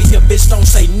ass over here, bitch, don't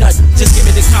say nothing. Just give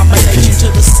me the combination to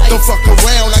the safe. Don't fuck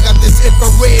around, I got this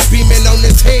infrared beaming on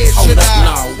his head. Hold Should up, I?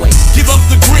 no, wait. Give up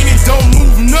the green and don't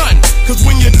move none. Cause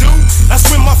when you do, that's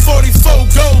when my 44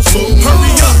 goes.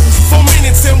 Hurry up, 4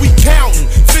 minutes and we counting.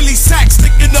 Philly sack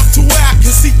sticking up to where I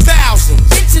can see thousands.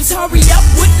 Bitches, hurry up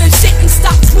with the shit and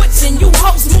stop twitching. You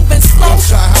hoes moving slow. Don't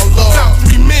try how long? About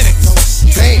 3 minutes.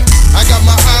 Damn, I got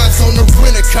my eyes on the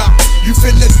rent-a-cop. You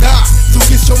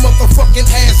motherfucking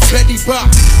ass Betty Bop.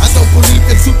 I don't believe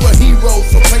in superheroes,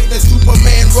 so play the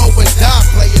Superman role and die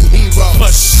playing hero. For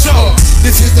sure.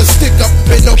 This is the stick up,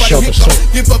 and nobody hiccup.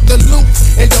 Give up the loot,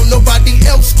 and don't nobody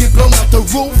else get blown out the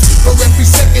roof. For every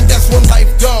second, that's one life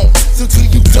gone. So till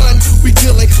you done, we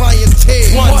killing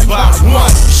clientele. One by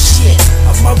one. Shit,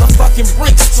 a motherfucking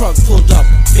Brinks truck pulled up.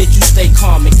 Bitch, you stay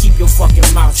calm and keep your fucking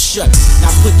mouth shut.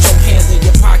 Now put your hands in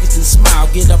your pockets and smile.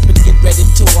 Get up and get ready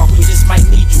to walk. We just might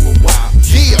need you a while.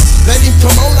 Yeah, let him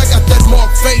come on, I got that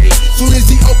mark faded. Soon as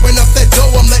he open up that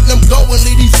door, I'm letting him go and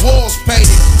leave these walls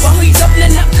painted. Well, he's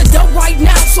opening up the door right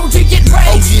now, so you get ready.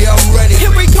 Oh yeah, I'm ready.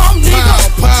 Here we come, nigga.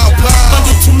 Pow, pow, pow.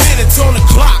 Under 2 minutes on the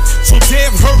clock, so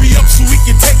damn hurry up so we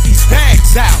can take these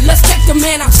bags out. Let's take the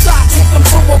man outside, take him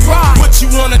for a ride. What you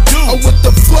wanna do? Oh, what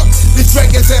the fuck? Let's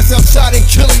drag his ass outside and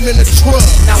kill him in the truck.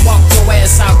 Now walk your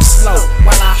ass out slow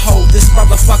while I hold this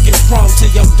motherfucking chrome to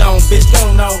your dome. Bitch,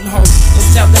 don't hold and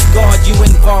tell the guard you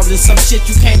involved in some shit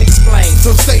you can't explain.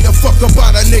 So stay the fuck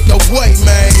about a nigga way,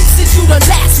 man. Since you the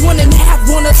last one and have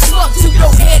one a slug to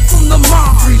your head from the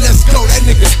mob. Free, let's go, that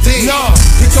nigga's dead. No.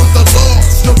 Here comes the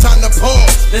laws, no time to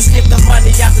pause. Let's get the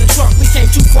money out the truck, we came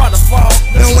too far to fall.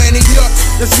 No Annie up,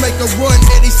 let's make a run.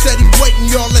 Eddie said he waiting,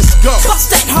 y'all, let's go.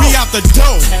 Bust that hoe. We out the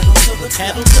door.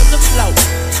 Pedal to the flow.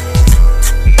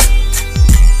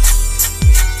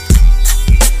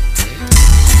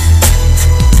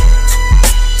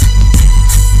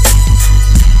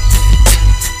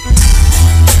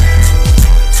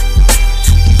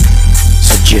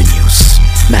 Genius,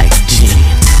 magazine,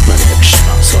 production,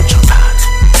 such a bad.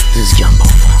 This is Gambo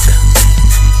Funk.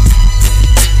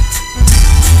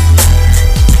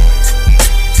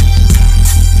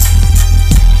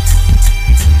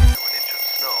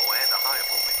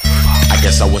 I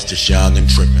guess I was just young and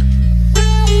tripping.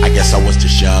 I guess I was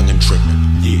just young and tripping.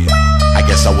 Yeah. I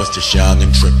guess I was just young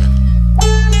and tripping.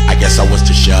 I guess I was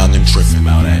just young and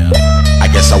tripping. I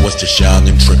guess I was just young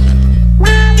and tripping.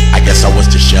 I guess I was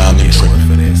just young and tripping.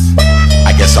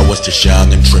 I guess I was just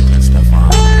young and tripping.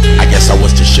 I guess I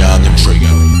was just young and tripping.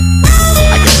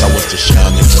 I guess I was just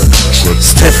young and tripping.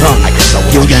 Stefan,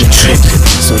 young and tripping.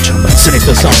 So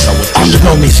Sinixta Soundz,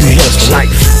 underground music heroes for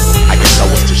life. I guess I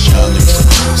was just young and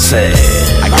tripping. Say,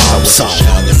 I guess I was just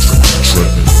young and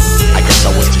tripping. I guess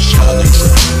I was just young and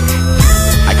tripping.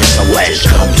 I guess I was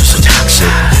just young and tripping.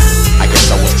 I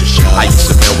guess I was just young. I used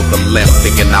to deal with a limp,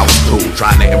 thinking I was cool,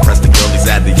 trying to impress the girlies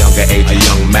at the younger age of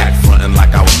young Mac, frontin'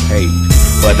 like I was paid.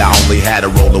 But I only had a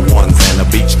roll of ones and a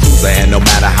beach cruiser, and no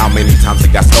matter how many times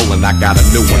it got stolen, I got a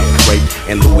new one. Great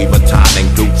in Louis Vuitton and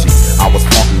Gucci. I was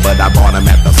frontin', but I bought them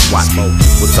at the SWAT mode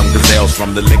with some gazelles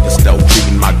from the liquor store,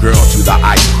 treating my girl to the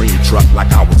ice cream truck like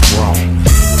I was grown.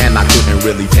 And I couldn't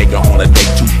really take her on a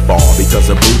date too far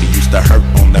because her booty used to hurt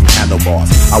on them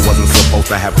handlebars. I wasn't supposed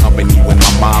to have company when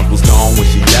my mom was gone. When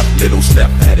she left, little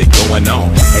Steph had it going on.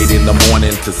 8 in the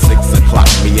morning to 6 o'clock.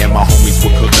 Me and my homies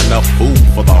were cooking up food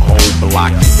for the whole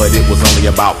block. But it was only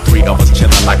about 3 of us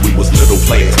chilling like we was little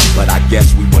players. But I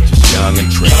guess we were just young and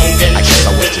tripping. I guess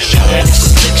I was just young and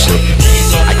tripping.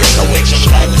 I guess I was just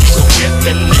young and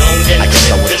tripping. I guess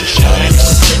I was just young and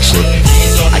tripping.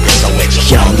 I guess I was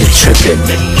just young and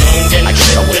tripping. I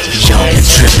guess I was just young and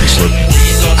tripping.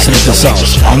 Sinixta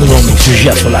Soundz, underground music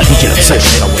heroes for life. We can't say.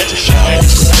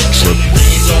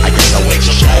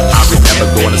 I remember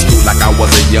going to school like I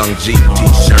was a young G.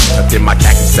 T-shirt tucked in my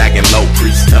khaki sagging low,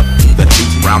 creased up to the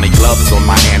teeth. Brownie gloves on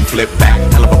my hand, flip back.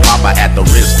 Hell of a papa at the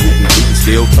wrist, bootin',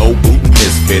 steel toe, bootin',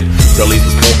 misfit. Girlies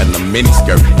was sporting a mini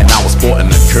skirt, and I was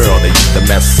sporting a curl. They used to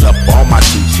mess up all my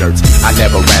T-shirts. I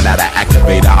never ran out of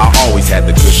activator, I always had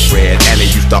the good shred, and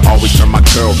it used to always turn my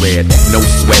curl red. No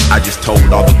sweat, I just told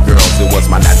all the girls it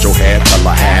was my natural hair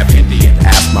color, half Indian.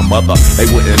 Asked my mother, they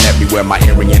wouldn't let me wear my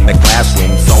earring in the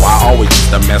classroom, so I always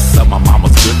used to mess up my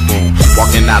mama's good room.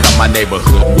 Walking out of my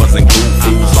neighborhood wasn't cool.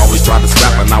 Fools always tried to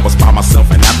scrap, and I was by myself.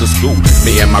 And after school,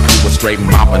 me and my crew was straight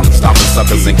mopping them, stopping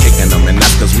suckers and kicking them, and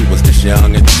that's cause we was just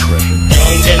young and tripping.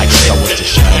 I guess I was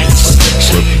just young and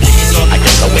tripping. I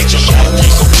guess I was just young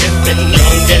and tripping.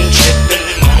 Young and tripping,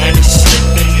 mind is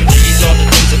slipping. These are the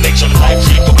things that make your life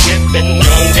keep a whipping.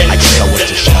 I guess I was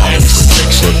just young and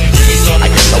tripping. I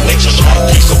guess I was just young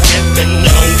and tripping.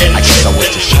 I guess I was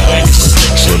just young and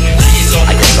tripping.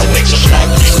 I guess I was just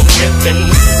young and tripping.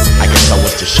 I guess I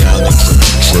was just young and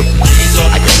tripping.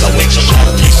 I guess I was just young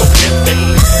and tripping.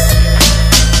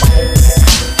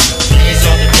 These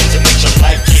are the things that make your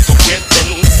life keep a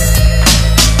whipping.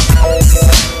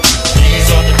 These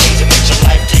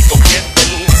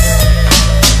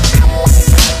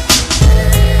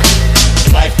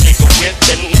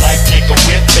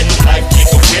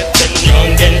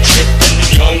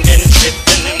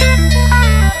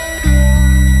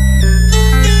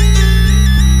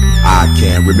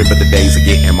Can't remember the days of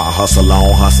getting my hustle on,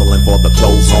 hustling for the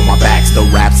clothes on my back, the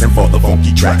raps and for the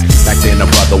funky tracks. Back then a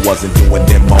brother wasn't doing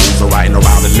demos or riding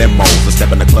around in limos, or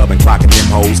stepping the club and clocking them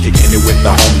hoes, kicking it with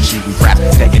the homies, shooting crap,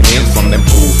 taking in from them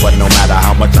fools. But no matter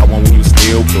how much I want, we was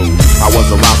still cool. I was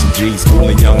around some G's,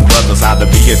 schooling young brothers how to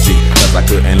be a G, cause I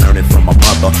couldn't learn it from my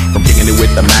mother. From kicking it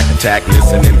with the Mac Attack,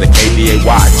 listening to KDAY,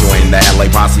 joined the LA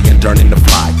Posse and turning the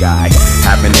fly guy.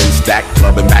 Having in stack,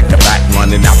 clubbing back to back,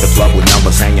 running out the club with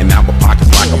numbers hanging out my pockets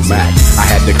like a Mac. I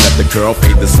had to cut the curl,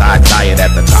 fade the side, tie it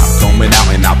at the top, combing out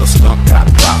and out the skunk got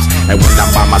drops. And when I'm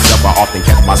by myself, I often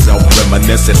catch myself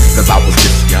reminiscing, cause I was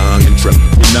just young and tripping,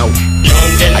 you know.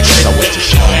 I guess I was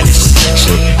just young and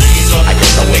tripping. I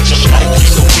guess I was just young and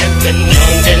tripping.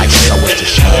 I guess I was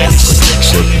just young and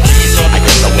tripping. I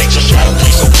guess I was just young and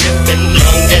tripping.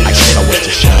 I guess I was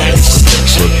just young and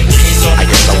tripping. I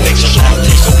guess I was just young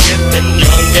and tripping.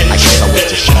 I guess I was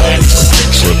just young and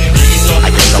tripping. I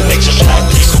guess I was just young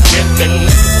and tripping.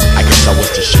 I guess I was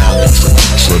just young and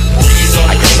tripping.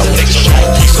 I guess I was just young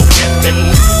and tripping.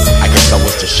 I guess I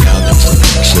was just young and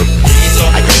tripping.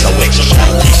 I guess I was just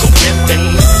young and tripping.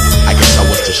 I guess I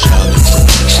was just young and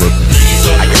tripping.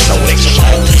 I guess I was just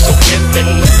young and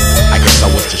tripping. I guess I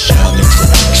was just young and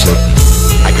tripping.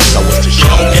 I guess I was just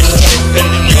young and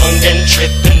tripping. Young and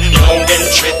tripping. Young and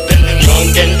tripping.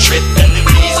 Young and tripping.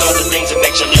 These are the things that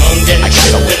make you young and tripping. I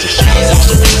guess I was just young and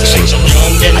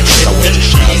tripping. I guess I was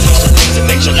just young. These are the things that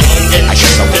make you young and I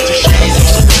guess I was just young. I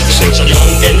guess I was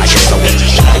just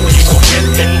young.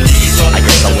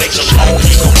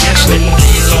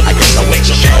 I guess I was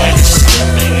just young.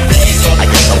 I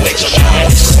guess I was just young. I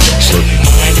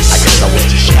guess I was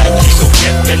just young.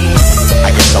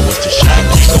 I guess I was just young. I guess I was just young.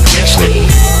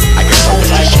 I guess I was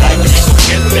just young.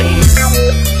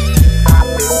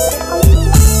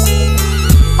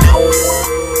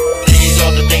 These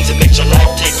are the things that make your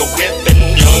life take a whipping.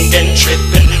 Young and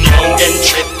tripping, young and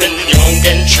tripping, young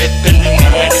and tripping,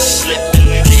 mind is slipping.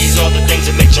 These are the things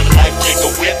that make your life take a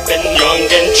whipping. Young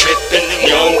and tripping,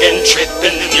 young and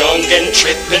tripping, young and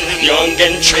tripping, young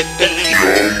and tripping,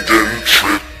 young and tripping.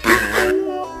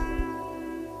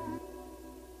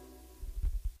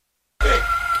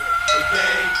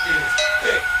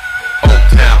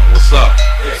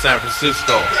 San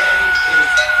Francisco,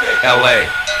 LA,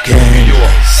 Gang New York,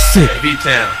 sick.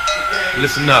 B-Town.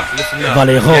 Listen up, listen up.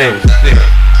 Valley Road.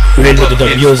 Really to the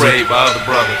music. By other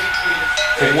brothers.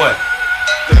 For what?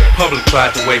 The public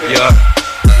tried to wake you up.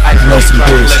 I Rest in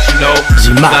tried to peace. let you know.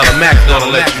 Z-Mac. Now the Mac's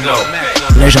gonna let you know.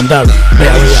 Legendary.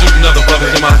 Shooting other brothers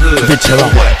in my hood. Veteran.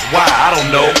 For what? Why? I don't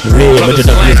know. Real Brothers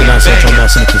veteran slaying dans son things. chambre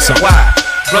Sinixta. Why?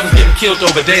 Brothers getting killed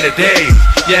over day to day.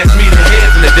 You ask me the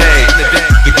heads in the day.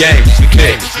 The game, the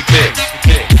kicks, the kicks, the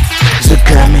kicks. The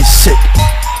game is sick.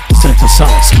 Sinixta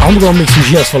Soundz. I'm gonna mix some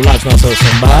GS for live dans ce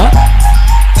chambre.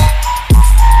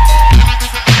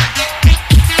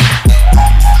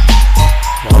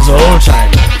 Those are old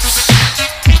timers.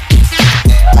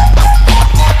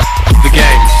 The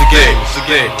game, the game, the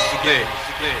game, the game,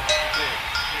 the game.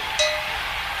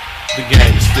 The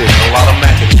game is thick, a lot of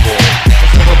Mac in the ball.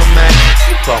 Some of the Mac,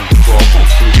 you come to go, 2,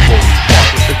 3, 4, walk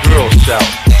with the girls shout.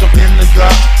 Jump in the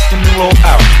drop, and then roll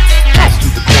out. I was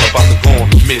through the corner, about to go on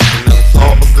the mission. And I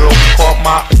saw a girl who caught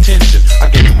my attention. I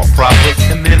gave her my props,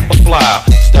 and then a fly.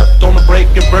 Stepped on the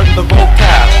brake and burned the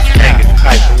vocab. Hanging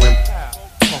tight, the wind.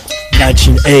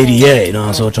 1988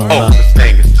 dans ce chambre. Oh, this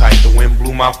thing is tight, the wind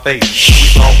blew my face.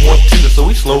 We saw more tender, so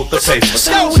we slowed the pace. But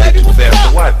said too fast,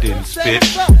 so I didn't spit.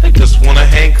 They just wanna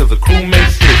hang cause the crew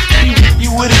makes hits. You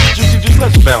with it, juicy, just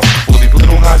let's bounce. For these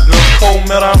little hot girls, cold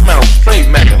melt our mouth. Straight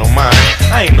mackin' on mine,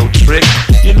 I ain't no trick.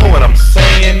 You know what I'm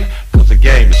saying? Cause the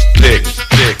game is thick,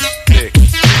 thick, thick.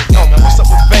 Yo man, what's up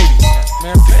with baby?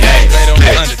 Man, the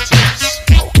game is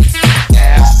thick.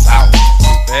 Ass out,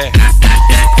 bad.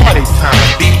 Party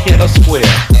time, be hit a square,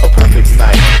 a perfect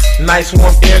night. Nice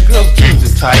warm air, girls jeans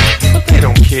are tight, but they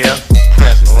don't care.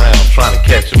 Prancing around trying to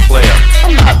catch a player.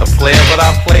 I'm not the player, but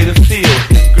I play the field.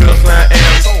 These girls I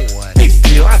am, big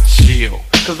deal, I chill.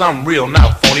 Cause I'm real,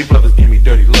 not phony. Brothers give me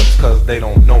dirty looks cause they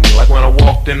don't know me. Like when I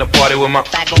walked in the party with my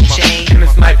in a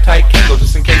snipe tight Kango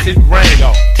just in case it rained.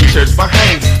 T-shirts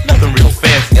behind, nothing real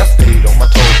fancy. I stayed on my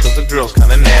toes cause the girl's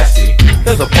kinda nasty.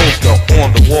 There's a poster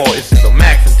on the wall, it says the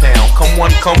Max in town. Come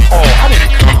one, come all. I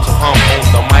didn't come to hum on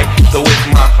the mic, though it's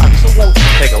my hobby, so won't you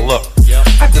take a look?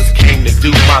 I just came to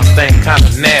do my thing, kinda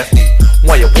nasty,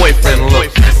 while your boyfriend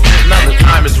looks. Now the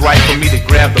time is right for me to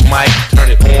grab the mic,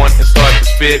 turn it on and start to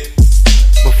spit.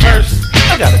 But first,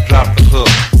 I gotta drop the hook,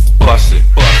 bust it,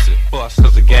 bust it, bust it,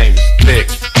 cause the game is thick,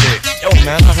 thick. Yo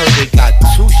man, I heard they got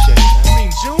Touche, man. I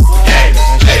mean, June, game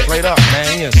is thick. straight up,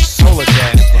 man, he a solar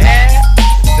dad.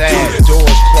 Dad,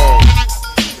 doors closed.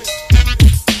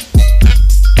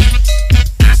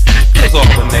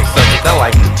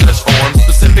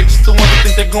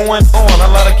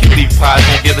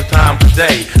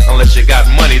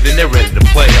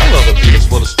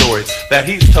 that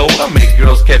he's told. I make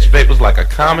girls catch vapors like a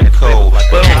common cold,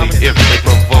 but only if they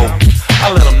provoke.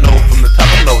 I let them know from the top,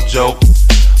 I'm no joke.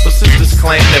 But sisters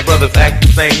claim that brothers act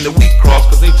the same, that we cross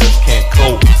cause they just can't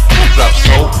cope. Don't drop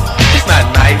soap, it's not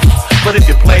nice, but if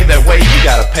you play that way, you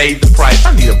gotta pay the price.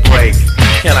 I need a break,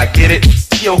 can I get it?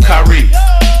 Yo, Kyrie,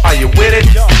 are you with it?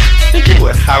 Then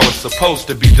do it how it's supposed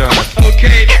to be done.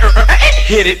 Okay,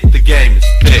 hit it, the game is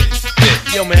thick.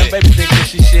 Yo, man, baby think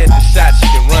if she shed the shot, she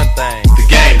can run things. The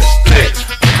game is thick.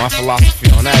 My philosophy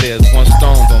on that is one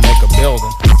stone don't make a building.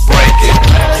 Break it.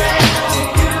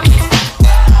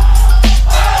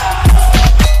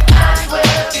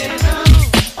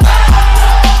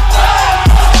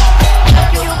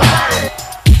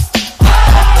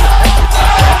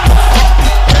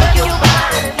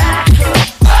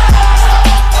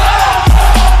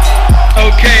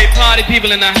 Party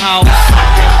people in the house.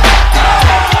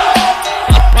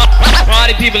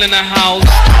 Party people in the house.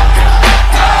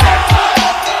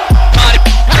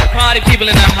 Party people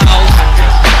in the house.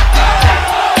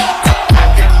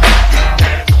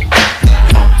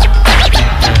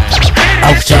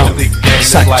 Uptown,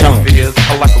 Sacktown,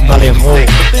 Valley Road,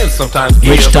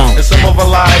 Bridgetown, the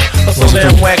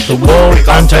world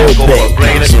Ontario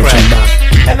Bay, it's love,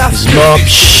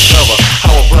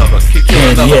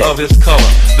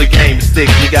 the game is thick,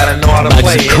 you gotta know how to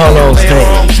play it.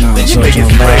 Then you make it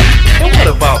straight. And what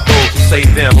about those who say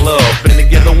them love? Been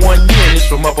together 1 year and it's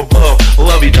from up above.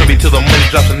 Lovey-dovey till the money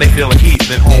drops and they feel the heat.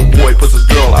 Then homeboy puts his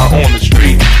girl out on the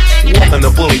street, walking the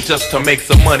bully just to make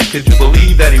some money. Could you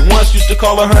believe that he once used to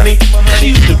call her honey? She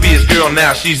used to be his girl,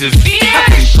 now she's his. How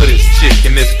can he put his chick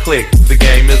in this clique? The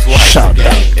game is life, the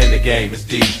game, and the game is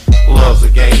deep. Love's a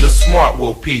game, the smart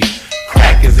will peep.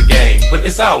 Crack is a game, but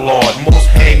it's outlawed. Most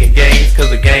hang in games cause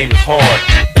the game is hard.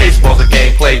 Baseball's a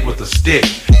game played with a stick.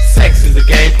 Sex is a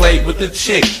game played with a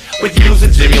chick. But use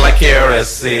it, Jimmy, like KRS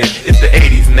said. It's the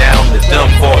 80s now, and the dumb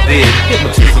fall dead.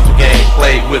 Hypnotism's a game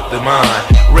played with the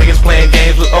mind. Reagan's playing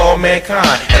games with all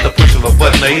mankind. At the push of a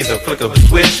button or either flick of a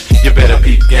switch, you better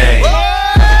peep game.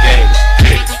 The game is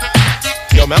thick.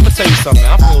 Yo, man, I'ma tell you something,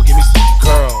 man. I'm gonna give me some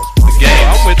girls. The game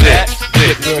I'm with thick. that.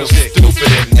 Real stupid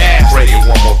and nasty. Break it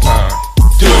one more time.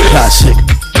 Do it. Classic.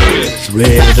 It's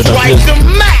ready to the Strike the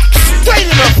max. Straight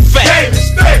in the face. Game is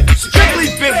thick.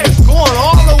 Strictly business. Going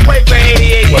all the way to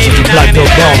 88. What's it, Black Dog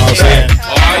Ball, I'm saying?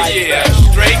 Oh, yeah.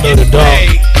 Straight the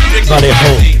dog. Valley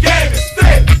Road.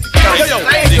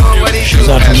 Shout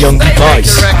out to Young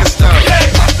Boys.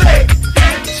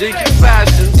 Cheeky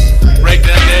fashions. Break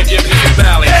down there, give me the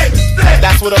valley.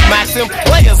 That's where the Maxim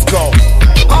players go.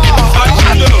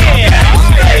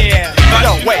 Yeah.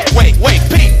 Yo, wait,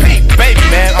 Pete, baby,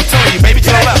 man, I'm telling you, baby, to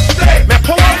the left. Man,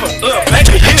 pull over. Look,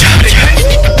 baby, look at that face.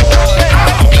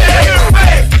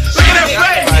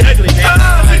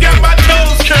 You got my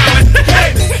toes curling.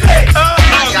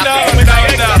 No.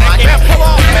 Man, pull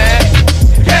off, man.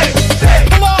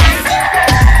 Pull off.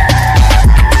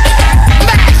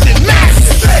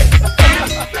 Maxin.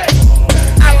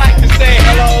 I like to say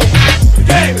hello.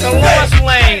 The Lost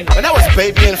Lane. And that was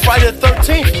Baby in Friday the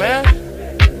 13th, man.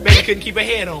 Baby couldn't keep her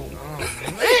head on.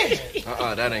 Man.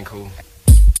 That ain't cool.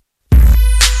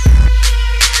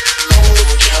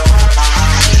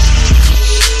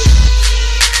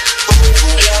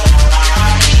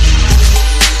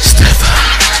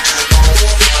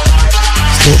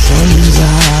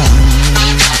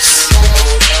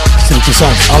 Sinixta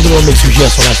Soundz, all the world makes you hear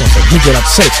sur la chanson. DJ Lab,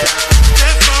 Sinixta.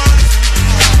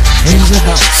 In the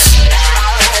house.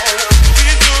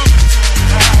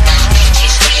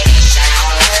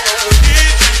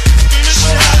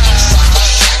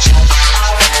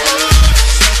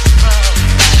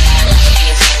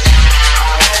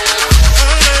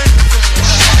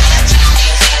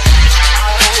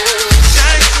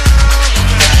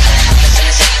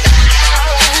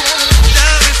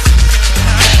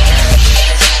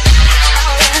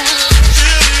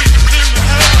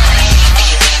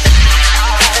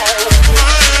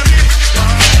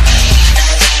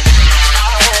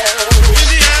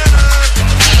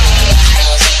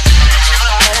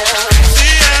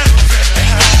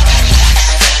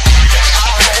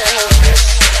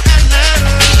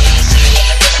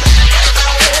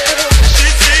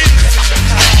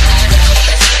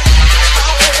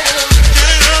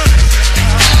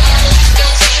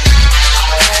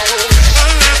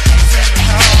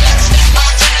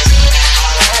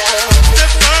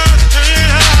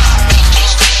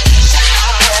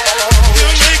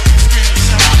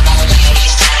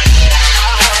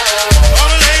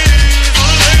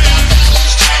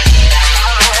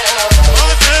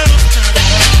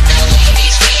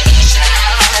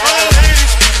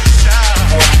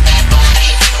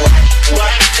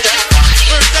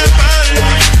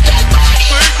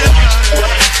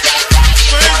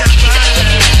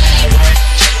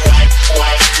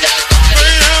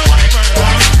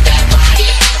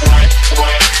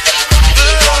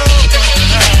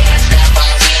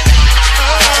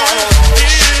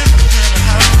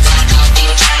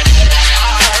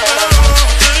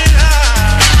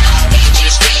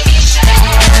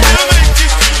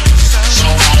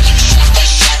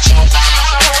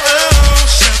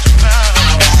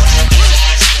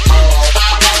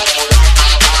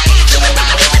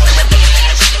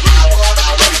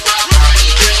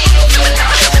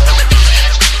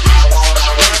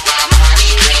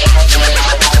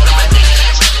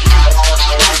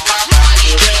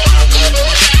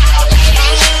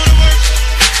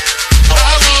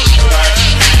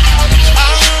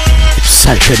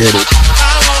 Mafia did it.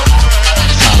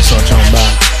 That's what I'm talking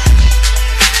about.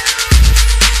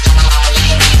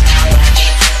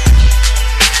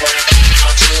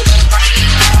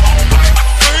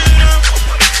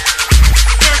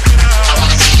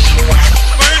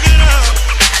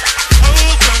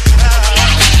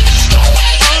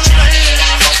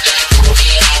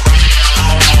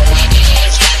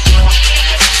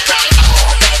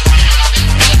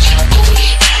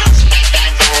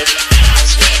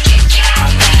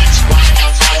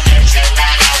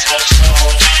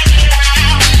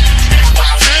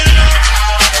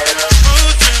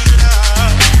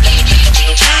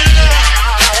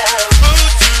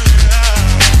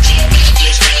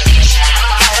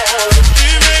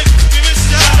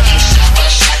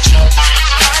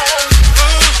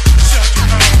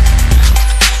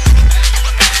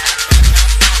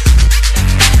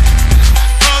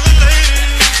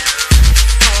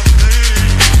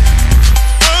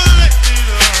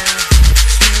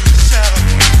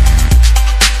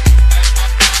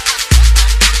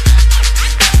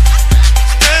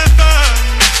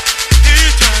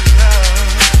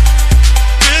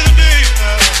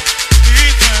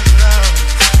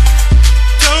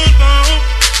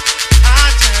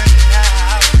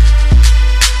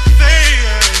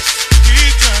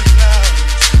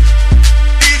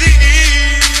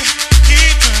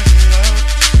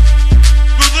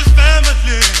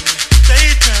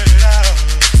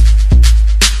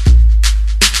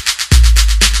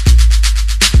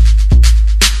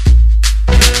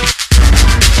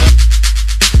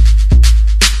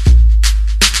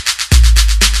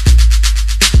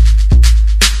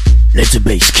 Let's a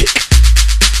bass kick.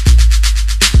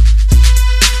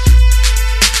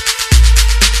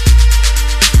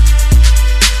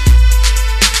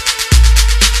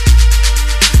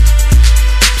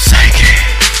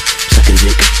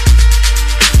 Psychedelic.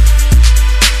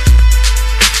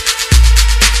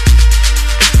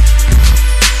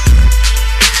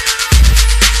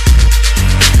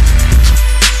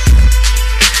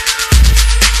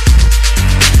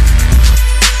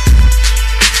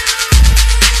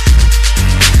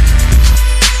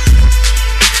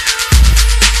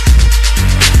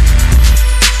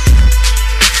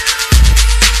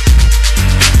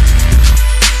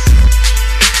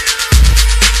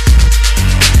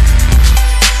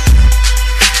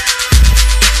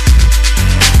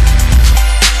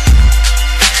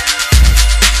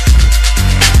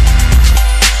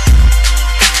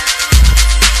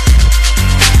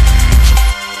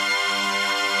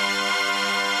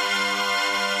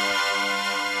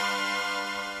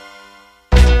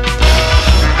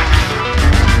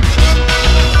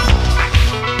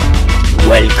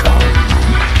 Welcome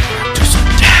to the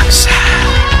dark side.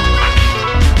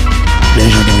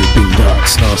 Legendary Big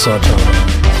Dogs, non so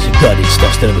c'est pas des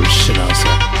stuff, c'était le shit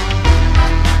ensemble.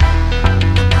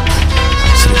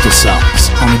 Sinixta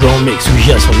Soundz, on the go mix, we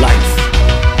here for life.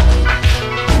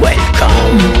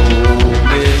 Welcome.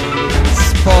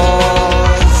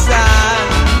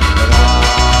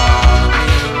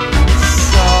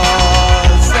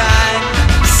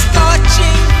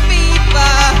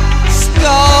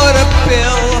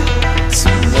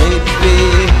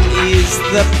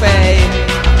 The pain.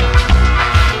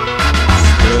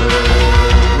 Still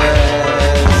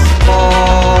there's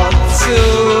more to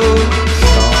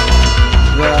come.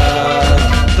 The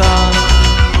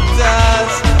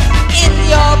thunders in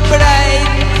your brain.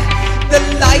 The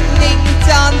lightning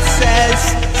dances,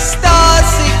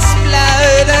 stars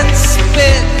explode and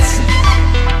spit.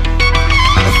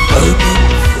 A foaming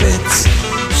fit,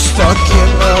 stuck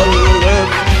in a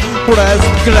lip,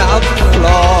 pressed ground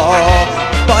floor.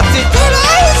 But it could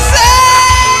I say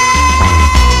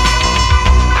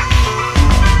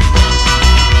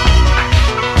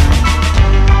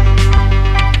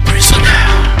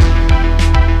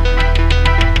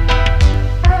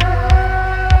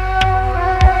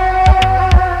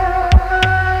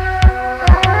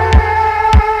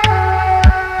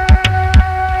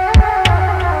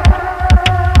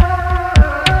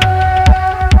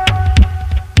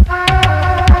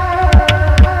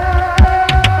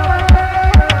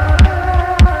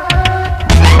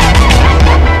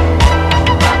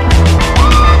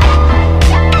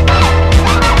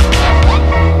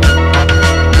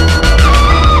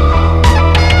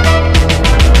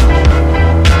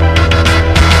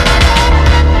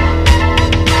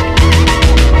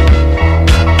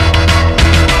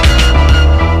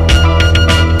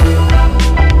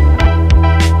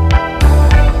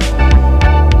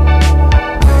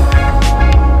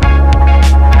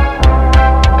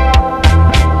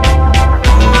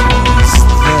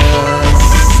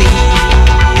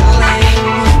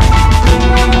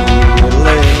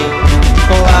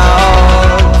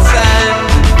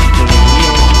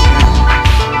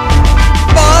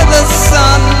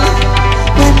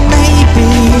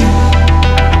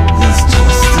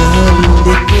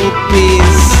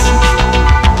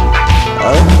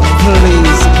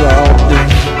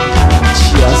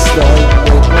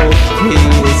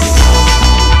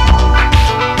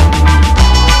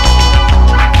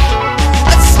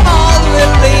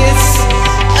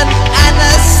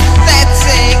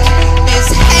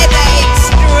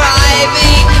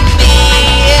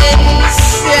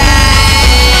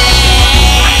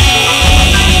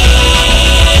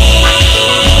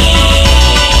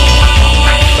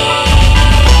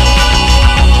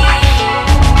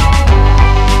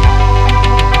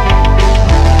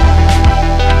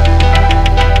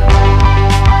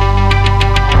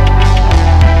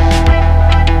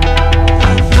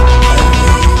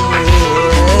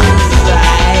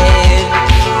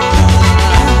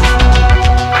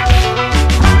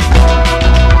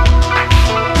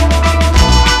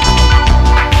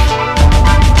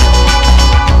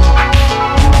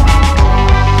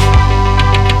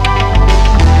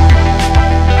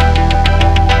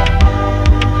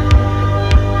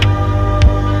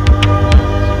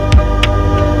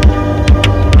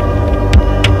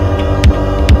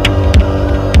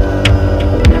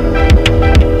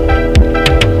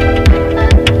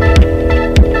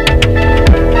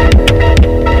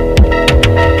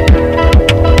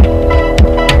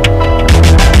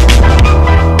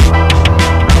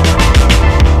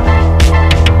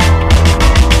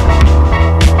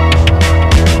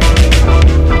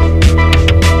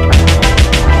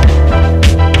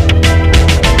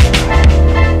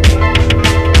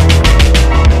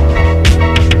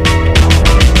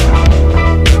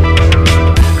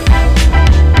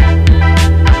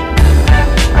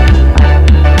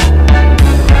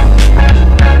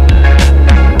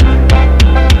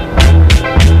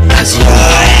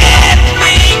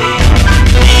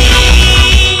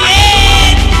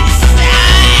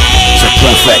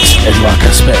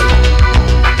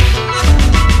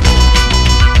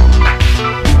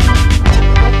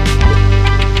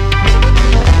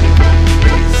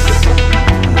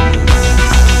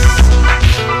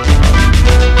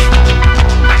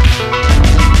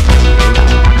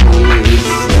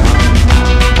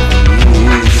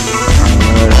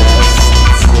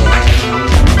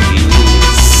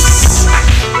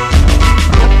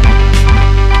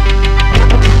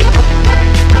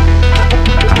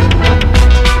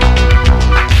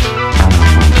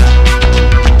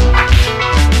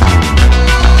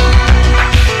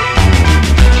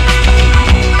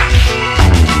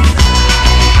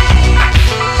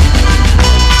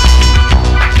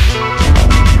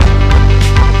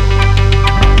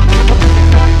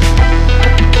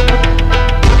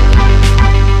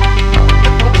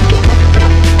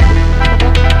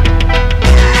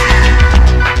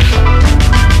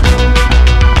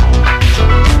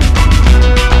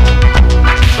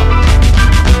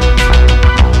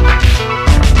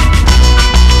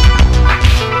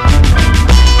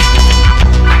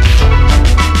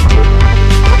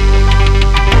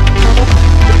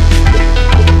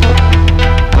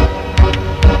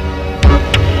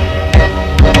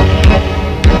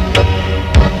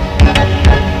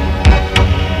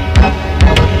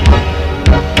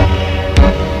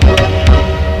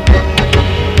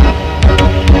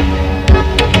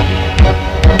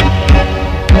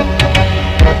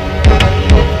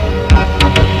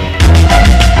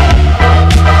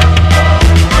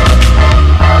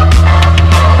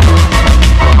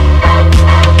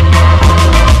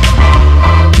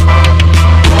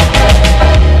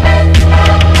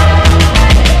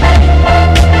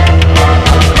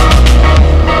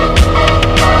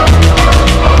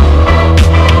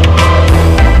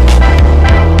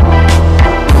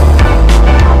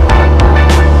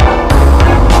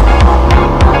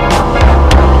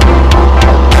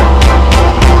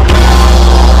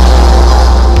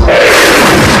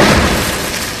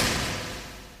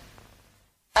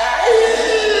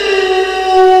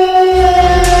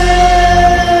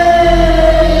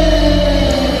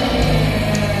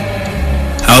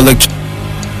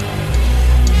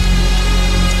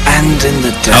And in the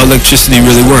day, how electricity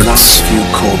really works. Last few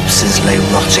corpses lay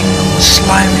rotting on the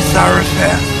slimy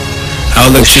thoroughfare. How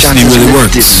electricity really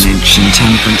works. An ancient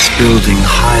temperance building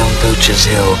high on Poacher's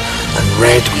Hill, and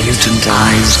red mutant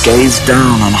eyes gaze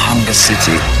down on Hunger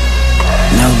City.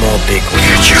 No more big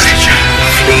wheels.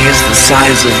 Fleas the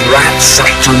size of rats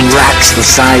sucked on rats the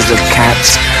size of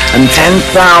cats, and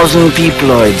 10,000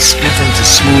 peoploids split into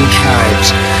small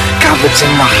tribes,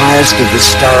 coveting the highest of the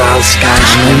sterile skies.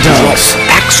 And dogs.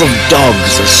 Packs of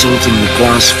dogs assaulting the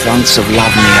glass fronts of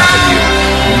Lovely Avenue,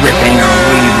 ripping and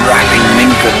re-wrapping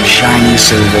mink and shiny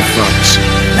silver frocks.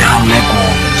 Now leg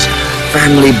warmers,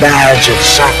 family badge of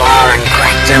sapphire and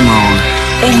cracked emerald.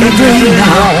 Every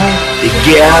now, the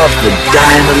gear for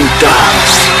diamond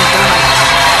dogs.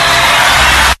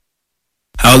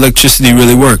 How electricity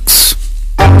really works.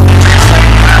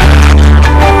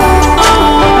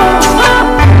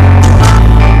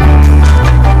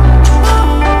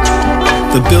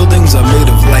 The buildings are made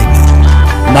of lightning.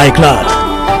 Mike Ladd,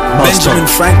 Benjamin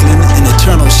Franklin in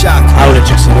eternal shock. How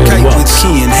electricity really Kite works. with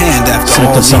key in hand after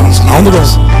all these Soundz. On the go.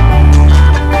 years.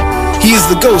 He is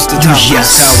the ghost atop these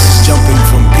Yes. towers, jumping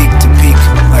from peak to peak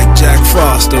like Jack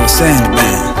Frost or a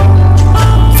Sandman.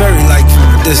 Fairy-like from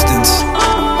a distance,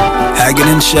 haggard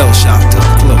and shell-shocked up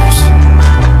close.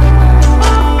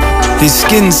 His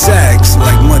skin sags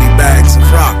like muddy bags of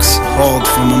rocks hauled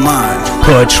from a mine.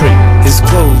 Poetry. His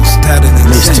clothes tattered and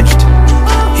Mystic. singed.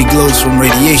 He glows from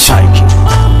radiation.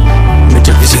 It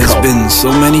has been so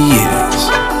many years.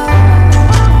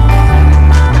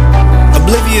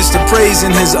 Oblivious to praise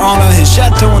in his honor, his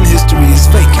chateau in history is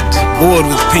vacant. Bored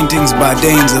with paintings by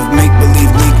Danes of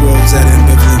make-believe Negroes at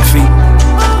ambivalent feet.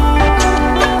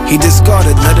 He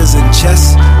discarded letters and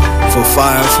chess for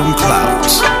fire from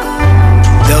clouds.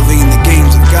 Delving in the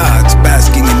games of gods,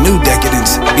 basking in new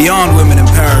decadence, beyond women in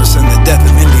Paris and the death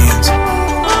of Indians.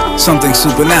 Something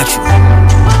supernatural.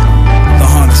 The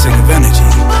harnessing of energy.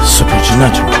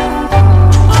 Supernatural.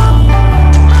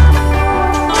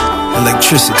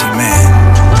 Electricity man.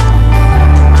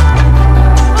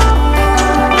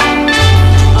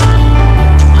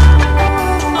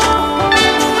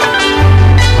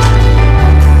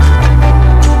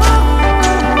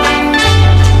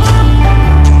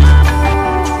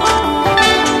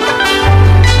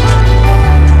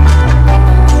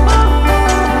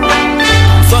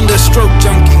 Thunderstroke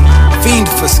junkie, fiend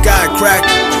for sky crack,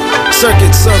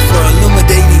 circuit surfer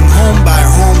illuminating home by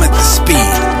home at the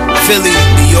speed. Philly,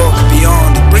 New York,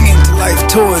 beyond, bringing to life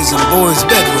toys in boys'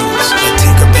 bedrooms. A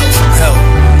Tinkerbell from hell,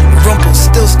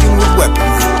 Rumpelstiltskin with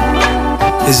weaponry.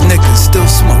 His knickers still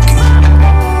smoking.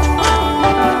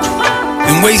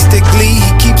 In wasted glee,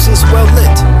 he keeps us well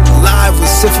lit, alive with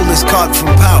syphilis caught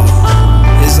from power.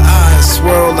 His eyes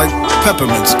swirl like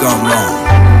peppermints gone wrong.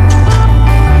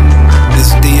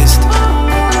 This deist,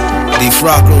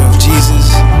 defrocker of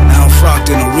Jesus, now frocked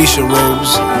in Orisha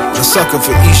robes, a sucker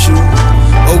for Ishu,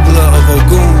 Ogla of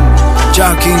Ogun,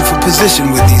 jockeying for position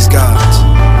with these gods,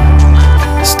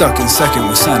 stuck in second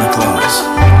with Santa Claus.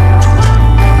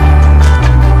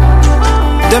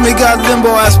 Demigod limbo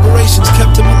aspirations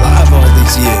kept him alive all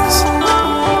these years.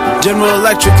 General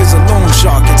Electric is a loan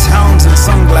shark, its hounds and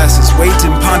sunglasses wait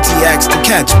in Pontiacs to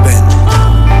catch Ben,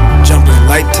 jumping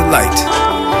light to light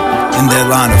in their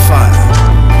line of fire.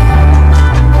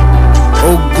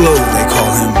 Old Glow, they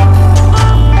call him.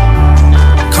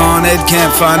 Con Ed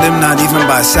can't find him, not even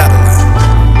by satellite.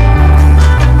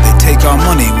 They take our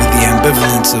money with the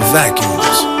ambivalence of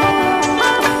vacuums.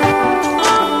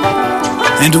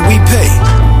 And we pay,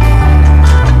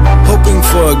 hoping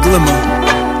for a glimmer.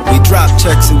 We drop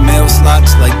checks in mail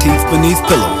slots like teeth beneath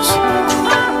pillows.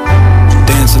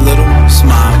 Dance a little,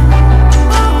 smile,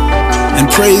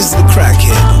 and praise the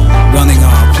crackhead running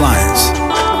our appliance.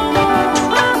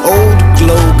 Old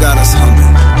Glow got us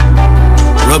humming,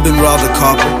 rubbing raw the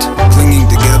carpet, clinging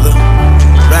together,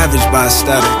 ravaged by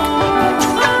static,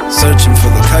 searching for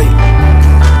the kite,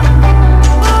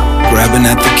 grabbing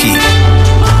at the key.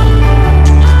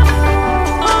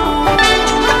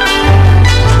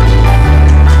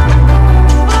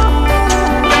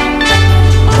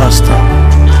 Rasta.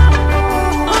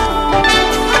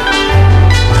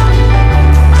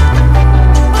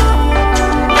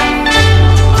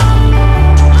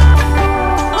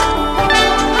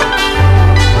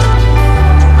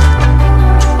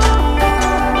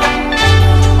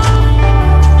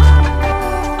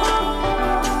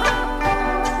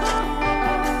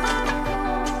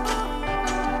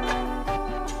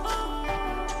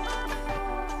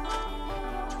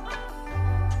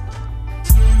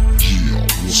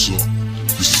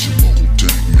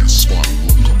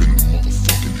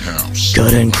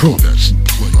 Good and cool.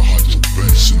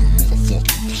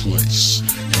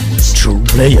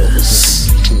 players.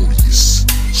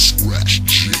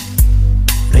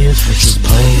 Players versus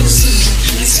players.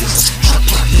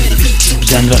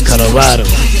 Denver, Colorado.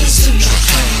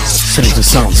 Sinixta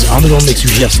Soundz. Underground mix you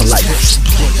have some life.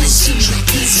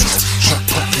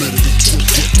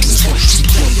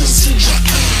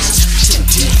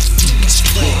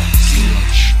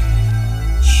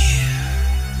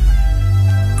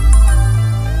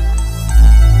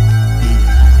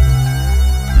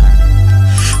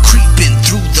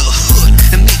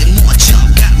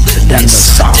 Denver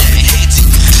Sound.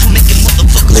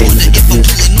 Ladies and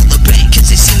gentlemen.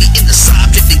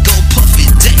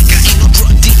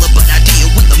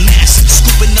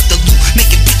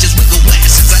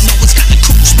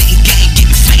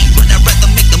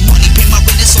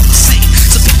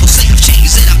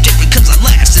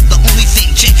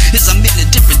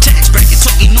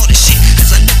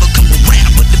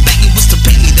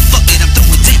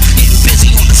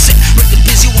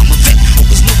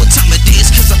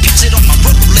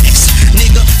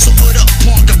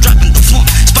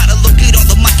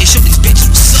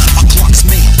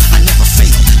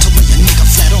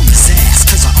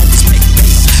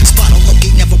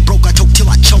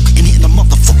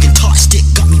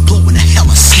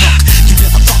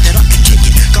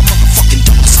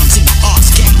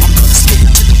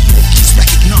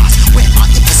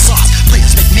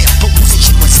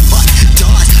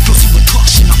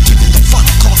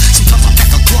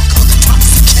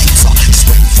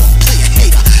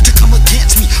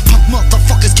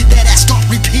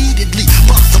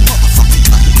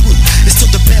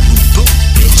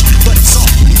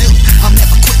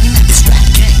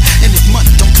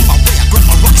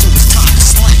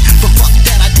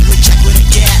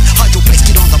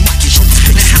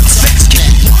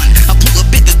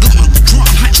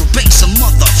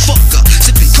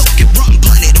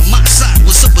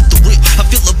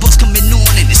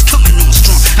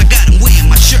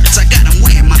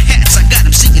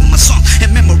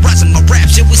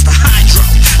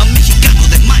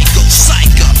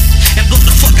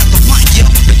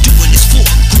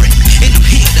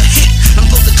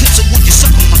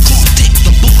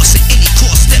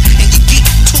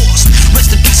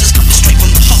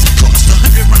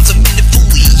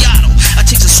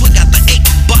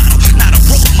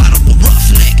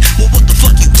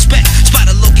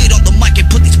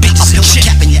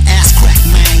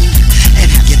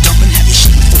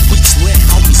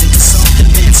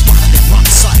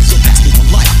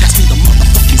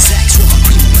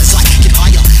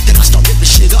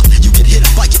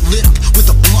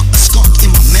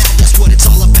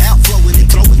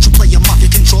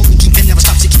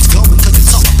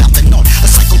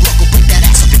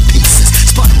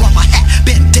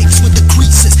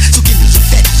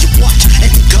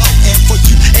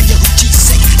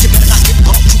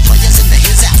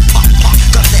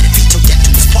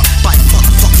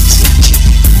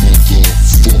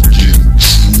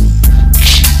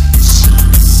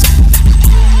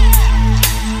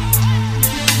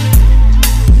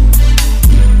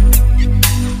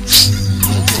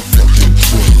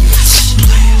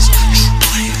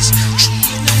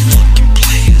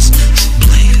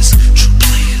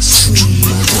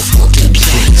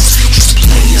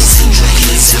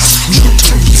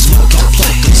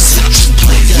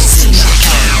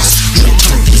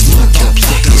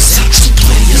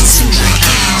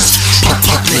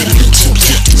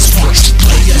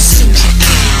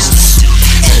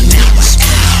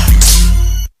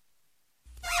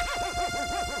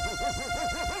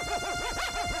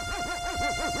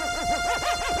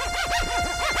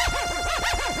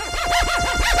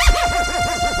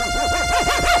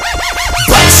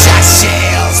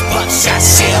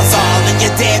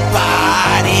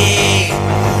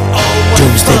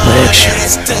 Doomsday Prediction,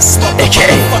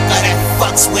 aka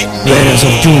Raiders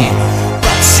of Doom,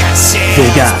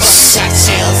 Vegas,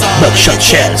 Buckshot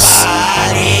Shells.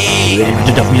 Ready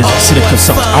to the music, Sinixta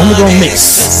Soundz, Underground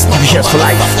Mix, Visions for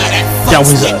Life. That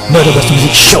was a Murder Best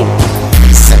Music Show.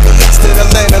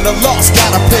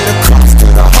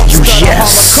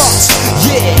 Yes.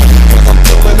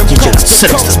 DJ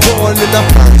Sinixta.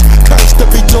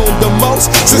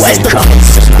 Welcome.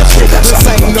 This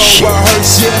ain't no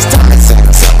rehearse, time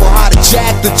simple how to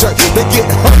jack the jerk. They get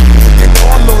hurt. You know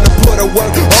I'm gonna put a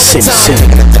work overtime.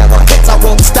 I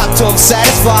won't stop till I'm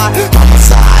satisfied.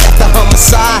 Homicide after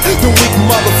homicide, the weak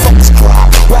motherfuckers cry.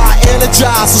 Why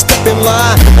energize? So step in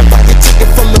line. Nobody take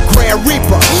it from the Grand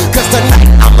Reaper. Cause tonight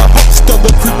I'm the host of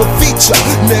the Creeper feature,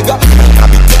 nigga. I'll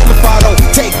be damned if I don't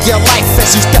take your life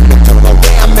as you step into the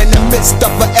way. I'm in the midst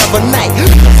of forever night.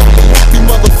 Happy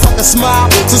motherfucker smile,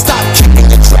 so stop kicking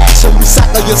your trash. fashion,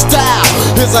 recycle your style.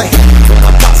 Here's a hit when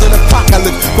I'm causing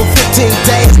apocalypse for 15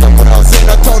 days. The world's in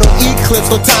a total eclipse,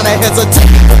 no time to hesitate.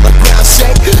 When the ground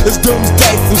shake, it's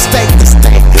doomsday from state to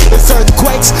state. It's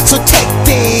earthquakes, so take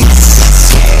these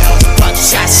shells,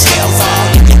 buckshot shells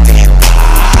all in your damn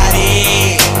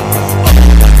body. Oh,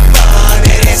 what fun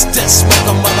it is to smoke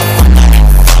a motherfucker that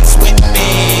fucks with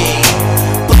me.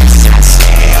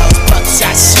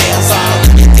 Buckshot shells all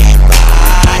in your damn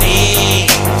body.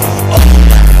 Oh,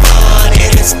 what fun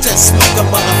it is to smoke a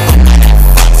motherfucker that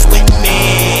fucks with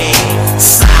me.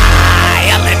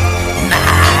 Silent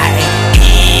night,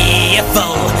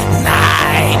 evil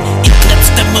night.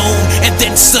 Eclipse the moon and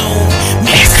then soon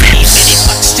many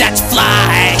buckshots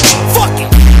fly. Fuck it,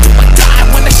 do or die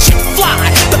when the shit fly.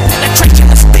 The penetration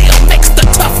of steel makes the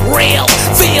tough real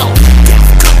feel. Death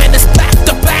coming is back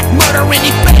to back, murder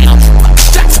any fail.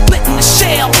 Buckshot splitting the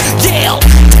shell, yell.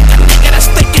 Take a nigga that's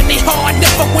thinking he hard,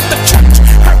 never with the church.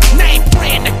 Her name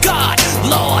praying to God,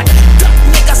 Lord. Duck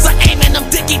niggas are aiming them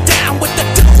diggy down with the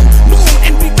doom. Moon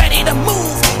and be ready to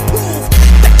move. Prove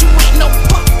that you ain't no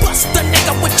punk. Bust the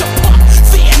nigga with your pump.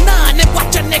 Fear none and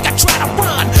watch a nigga try to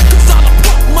run. Cause all the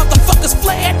punk motherfuckers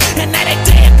fled. And now they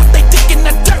dead, but they dig in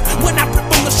the dirt when I rip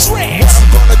them to shreds.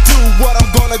 What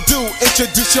I'm gonna do,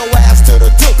 introduce your ass to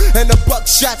the dude. And the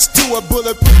buckshots do a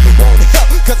bulletproof won't help.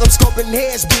 Cause I'm scoping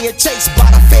heads, being chased by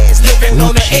the feds. Living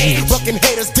on the edge, bucking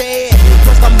haters dead.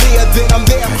 First I'm here, then I'm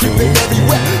there, creeping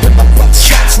everywhere. With my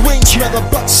buckshots ring, smell the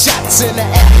buckshots in the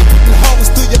air. Putting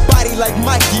holes through your body like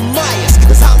Mikey Myers.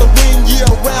 It's Halloween year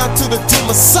round to the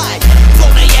Doom Messiah. Blow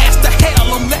they ass to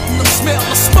hell, I'm letting them smell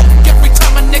the smoke. Every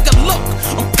time a nigga look,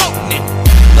 I'm poking it.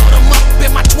 Load them up in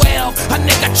my 12, a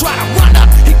nigga try to run up.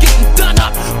 He getting done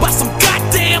up by some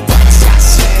goddamn buckshot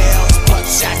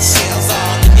shells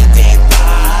all in your dead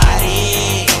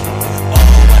body. Oh,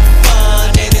 what fun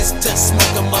it is to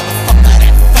smoke a motherfucker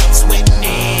that fucks with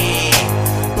me.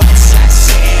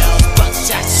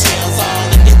 Buckshot shells all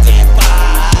in your dead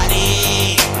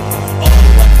body. Oh,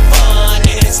 what fun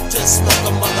it is to smoke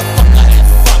a motherfucker that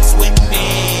fucks with me.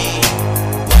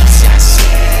 Buckshot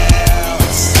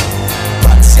shells,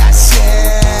 buckshot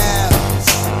shells,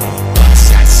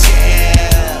 buckshot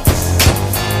shells,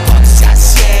 buckshot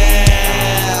shells,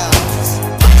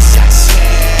 buckshot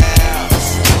shells,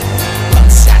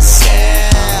 buckshot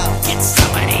shells. Get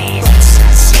some of these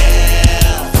buckshot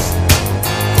shells,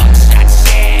 buckshot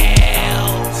shells.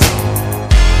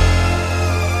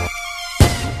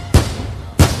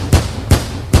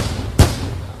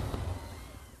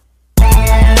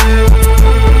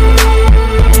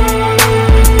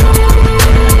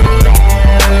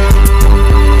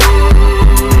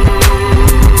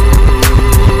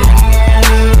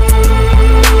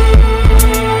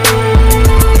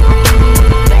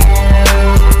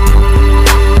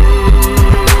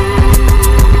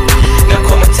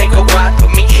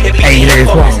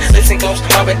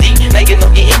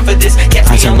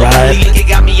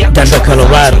 Denver,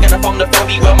 Colorado.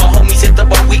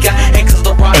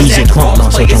 Asian Club,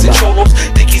 non so talking about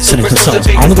Sinixta Soundz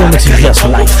on the going to Just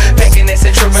Life.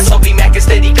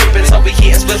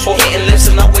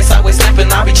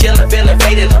 I'll be chillin', feeling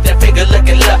faded up that figure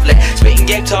looking lovely. Spitting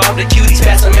game to all the cuties,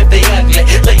 pass them if they ugly.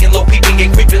 Laying low, peeping,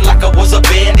 and creeping like I was a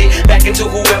bandit. Back into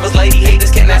whoever's lady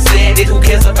haters cannot stand it. Who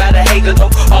cares about a hater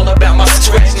though? All about my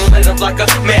scratch. No let them like a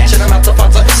match, and I'm out to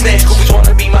find a snatch. Who's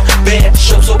wanna be my band?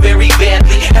 Show so very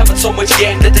badly. Having so much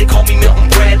game that they call me Milton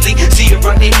Bradley. See it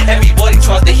running, everybody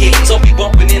tries to hit. So be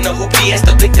bumping in the hoopy ass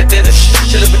to think that they're the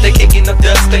shit. But they kicking up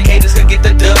dust, they haters could get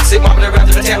the dust. Sit mobbing around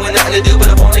the town with nothing to do, but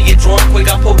I wanna get drunk. We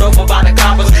got pulled over by the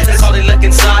coppers. That's all they look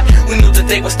inside. We knew that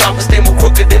they were stompers, they more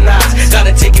crooked than eyes. Got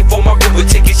a ticket for my Uber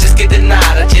tickets, just get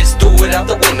denied. I just threw it out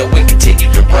the window and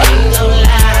continue to ride. Ain't no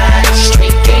lie,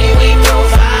 street game we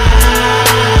provide.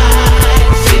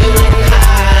 Feeling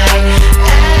high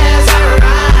as I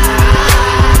ride,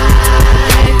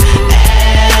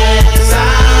 as I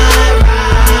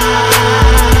ride.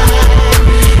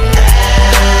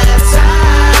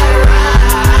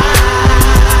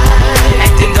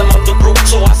 Acting dumb off the roof,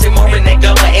 so I say more in that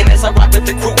gullah. And as I ride with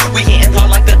the crew, we hitting hard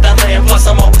like the thunder. And plus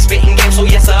I'm always spitting games, so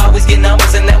yes I always get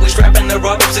numbers. And now we strapping the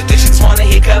rubbers, editions wanna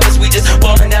hit covers. We just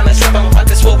ballin' down the strap, I'm about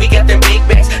to swell, we got them big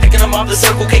bags. Picking them off the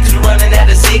circle cakes, we running out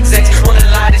of zigzags. Running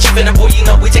line and chipping the boy, you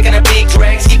know we taking a big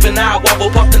drags. Keep an eye wobble,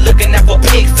 pop to looking out for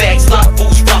pig facts. Lot of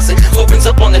fools flossing, opens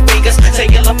up on the fingers. Say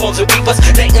yellow phones and beepers,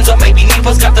 Dayton's or maybe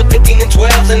Neepers. Got the 15 and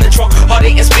 12s in the trunk, hard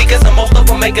hitting speakers. And most of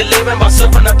them make a living by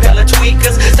surfing a pair of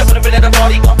tweakers. Stepping up in at the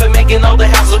party, bumping, making all the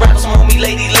houses rattle. Some homie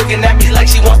lady looking at me like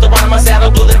she wants to ride my saddle.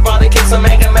 Bullet brother, kick some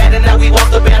anger mad, and now we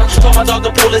walked the battle. Told my dog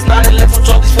to pull his 9 and left from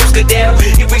all these folks get down.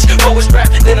 He reached for his strap,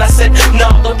 then I said, no,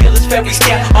 the bill is very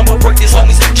scat. I'ma break this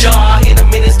homie's jaw in a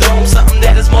minute's dome. Something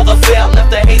that his mother fell.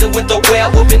 Left the hater with the well,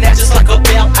 whooping that just like a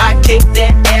bell. I kicked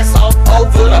that ass all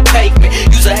over the pavement.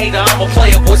 Use a hater, I'm a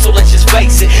player boy, so let's just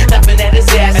face it. Laughing at his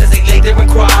ass as they laid there and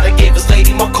cried. I gave his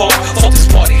lady my car. Fuck this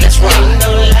party, let's ride. Ain't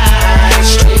no lie,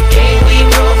 straight game we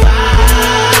provide.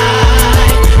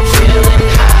 Feeling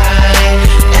high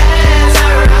as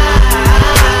I ride.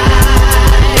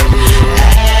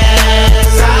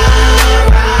 As I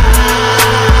ride.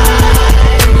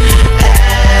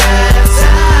 As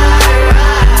I ride.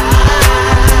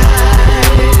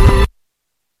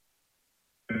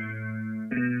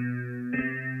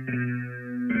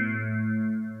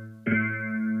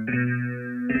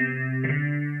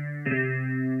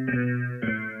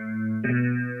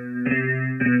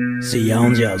 See ya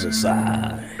on the other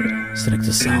side.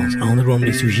 Sinixta Soundz on the room,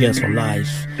 les sujets for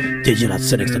life. Digital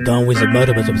Sinixta done with the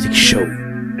murder music show.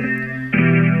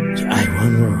 The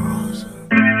Iron Rose.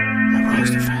 La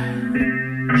Rose de Fer.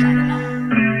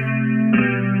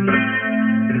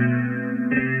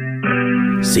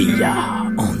 See ya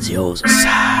on the other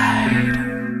side.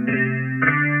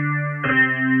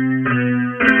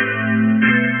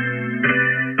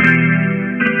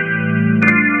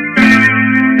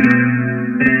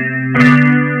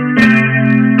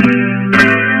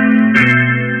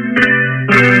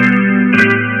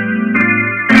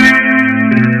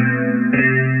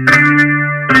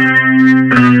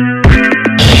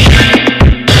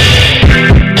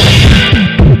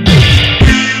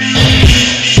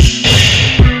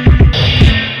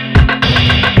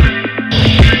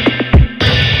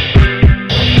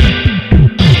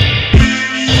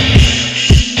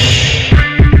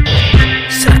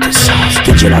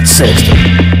 Digital Sinixta.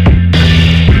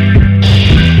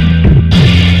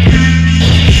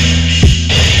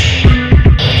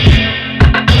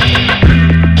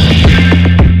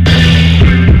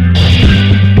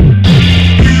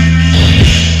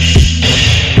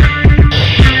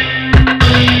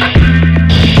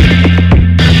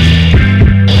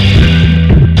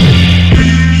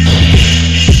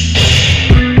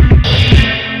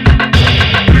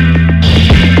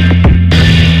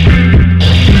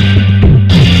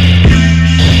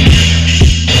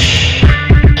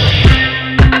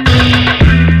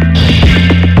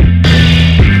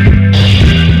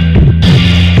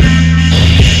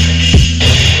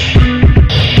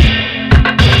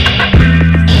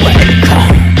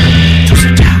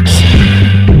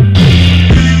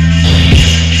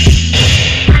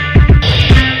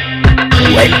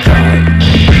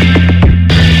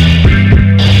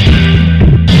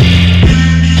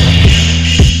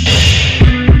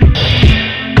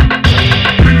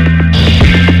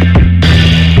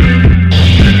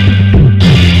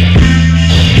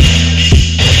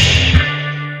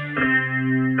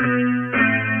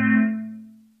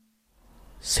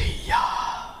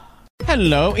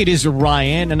 Hello, it is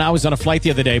Ryan, and I was on a flight the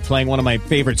other day playing one of my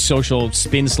favorite social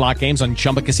spin slot games on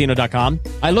ChumbaCasino.com.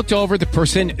 I looked over at the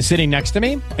person sitting next to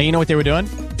me, and you know what they were doing?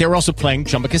 They were also playing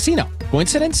Chumba Casino.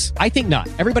 Coincidence? I think not.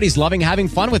 Everybody's loving having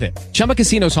fun with it. Chumba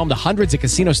Casino is home to hundreds of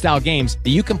casino-style games that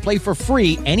you can play for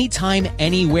free anytime,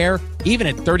 anywhere, even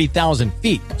at 30,000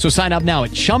 feet. So sign up now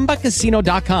at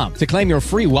ChumbaCasino.com to claim your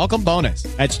free welcome bonus.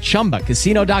 That's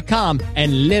ChumbaCasino.com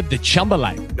and live the Chumba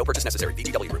life. No purchase necessary.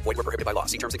 VGW. Void where prohibited by law.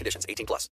 See terms and conditions. 18+.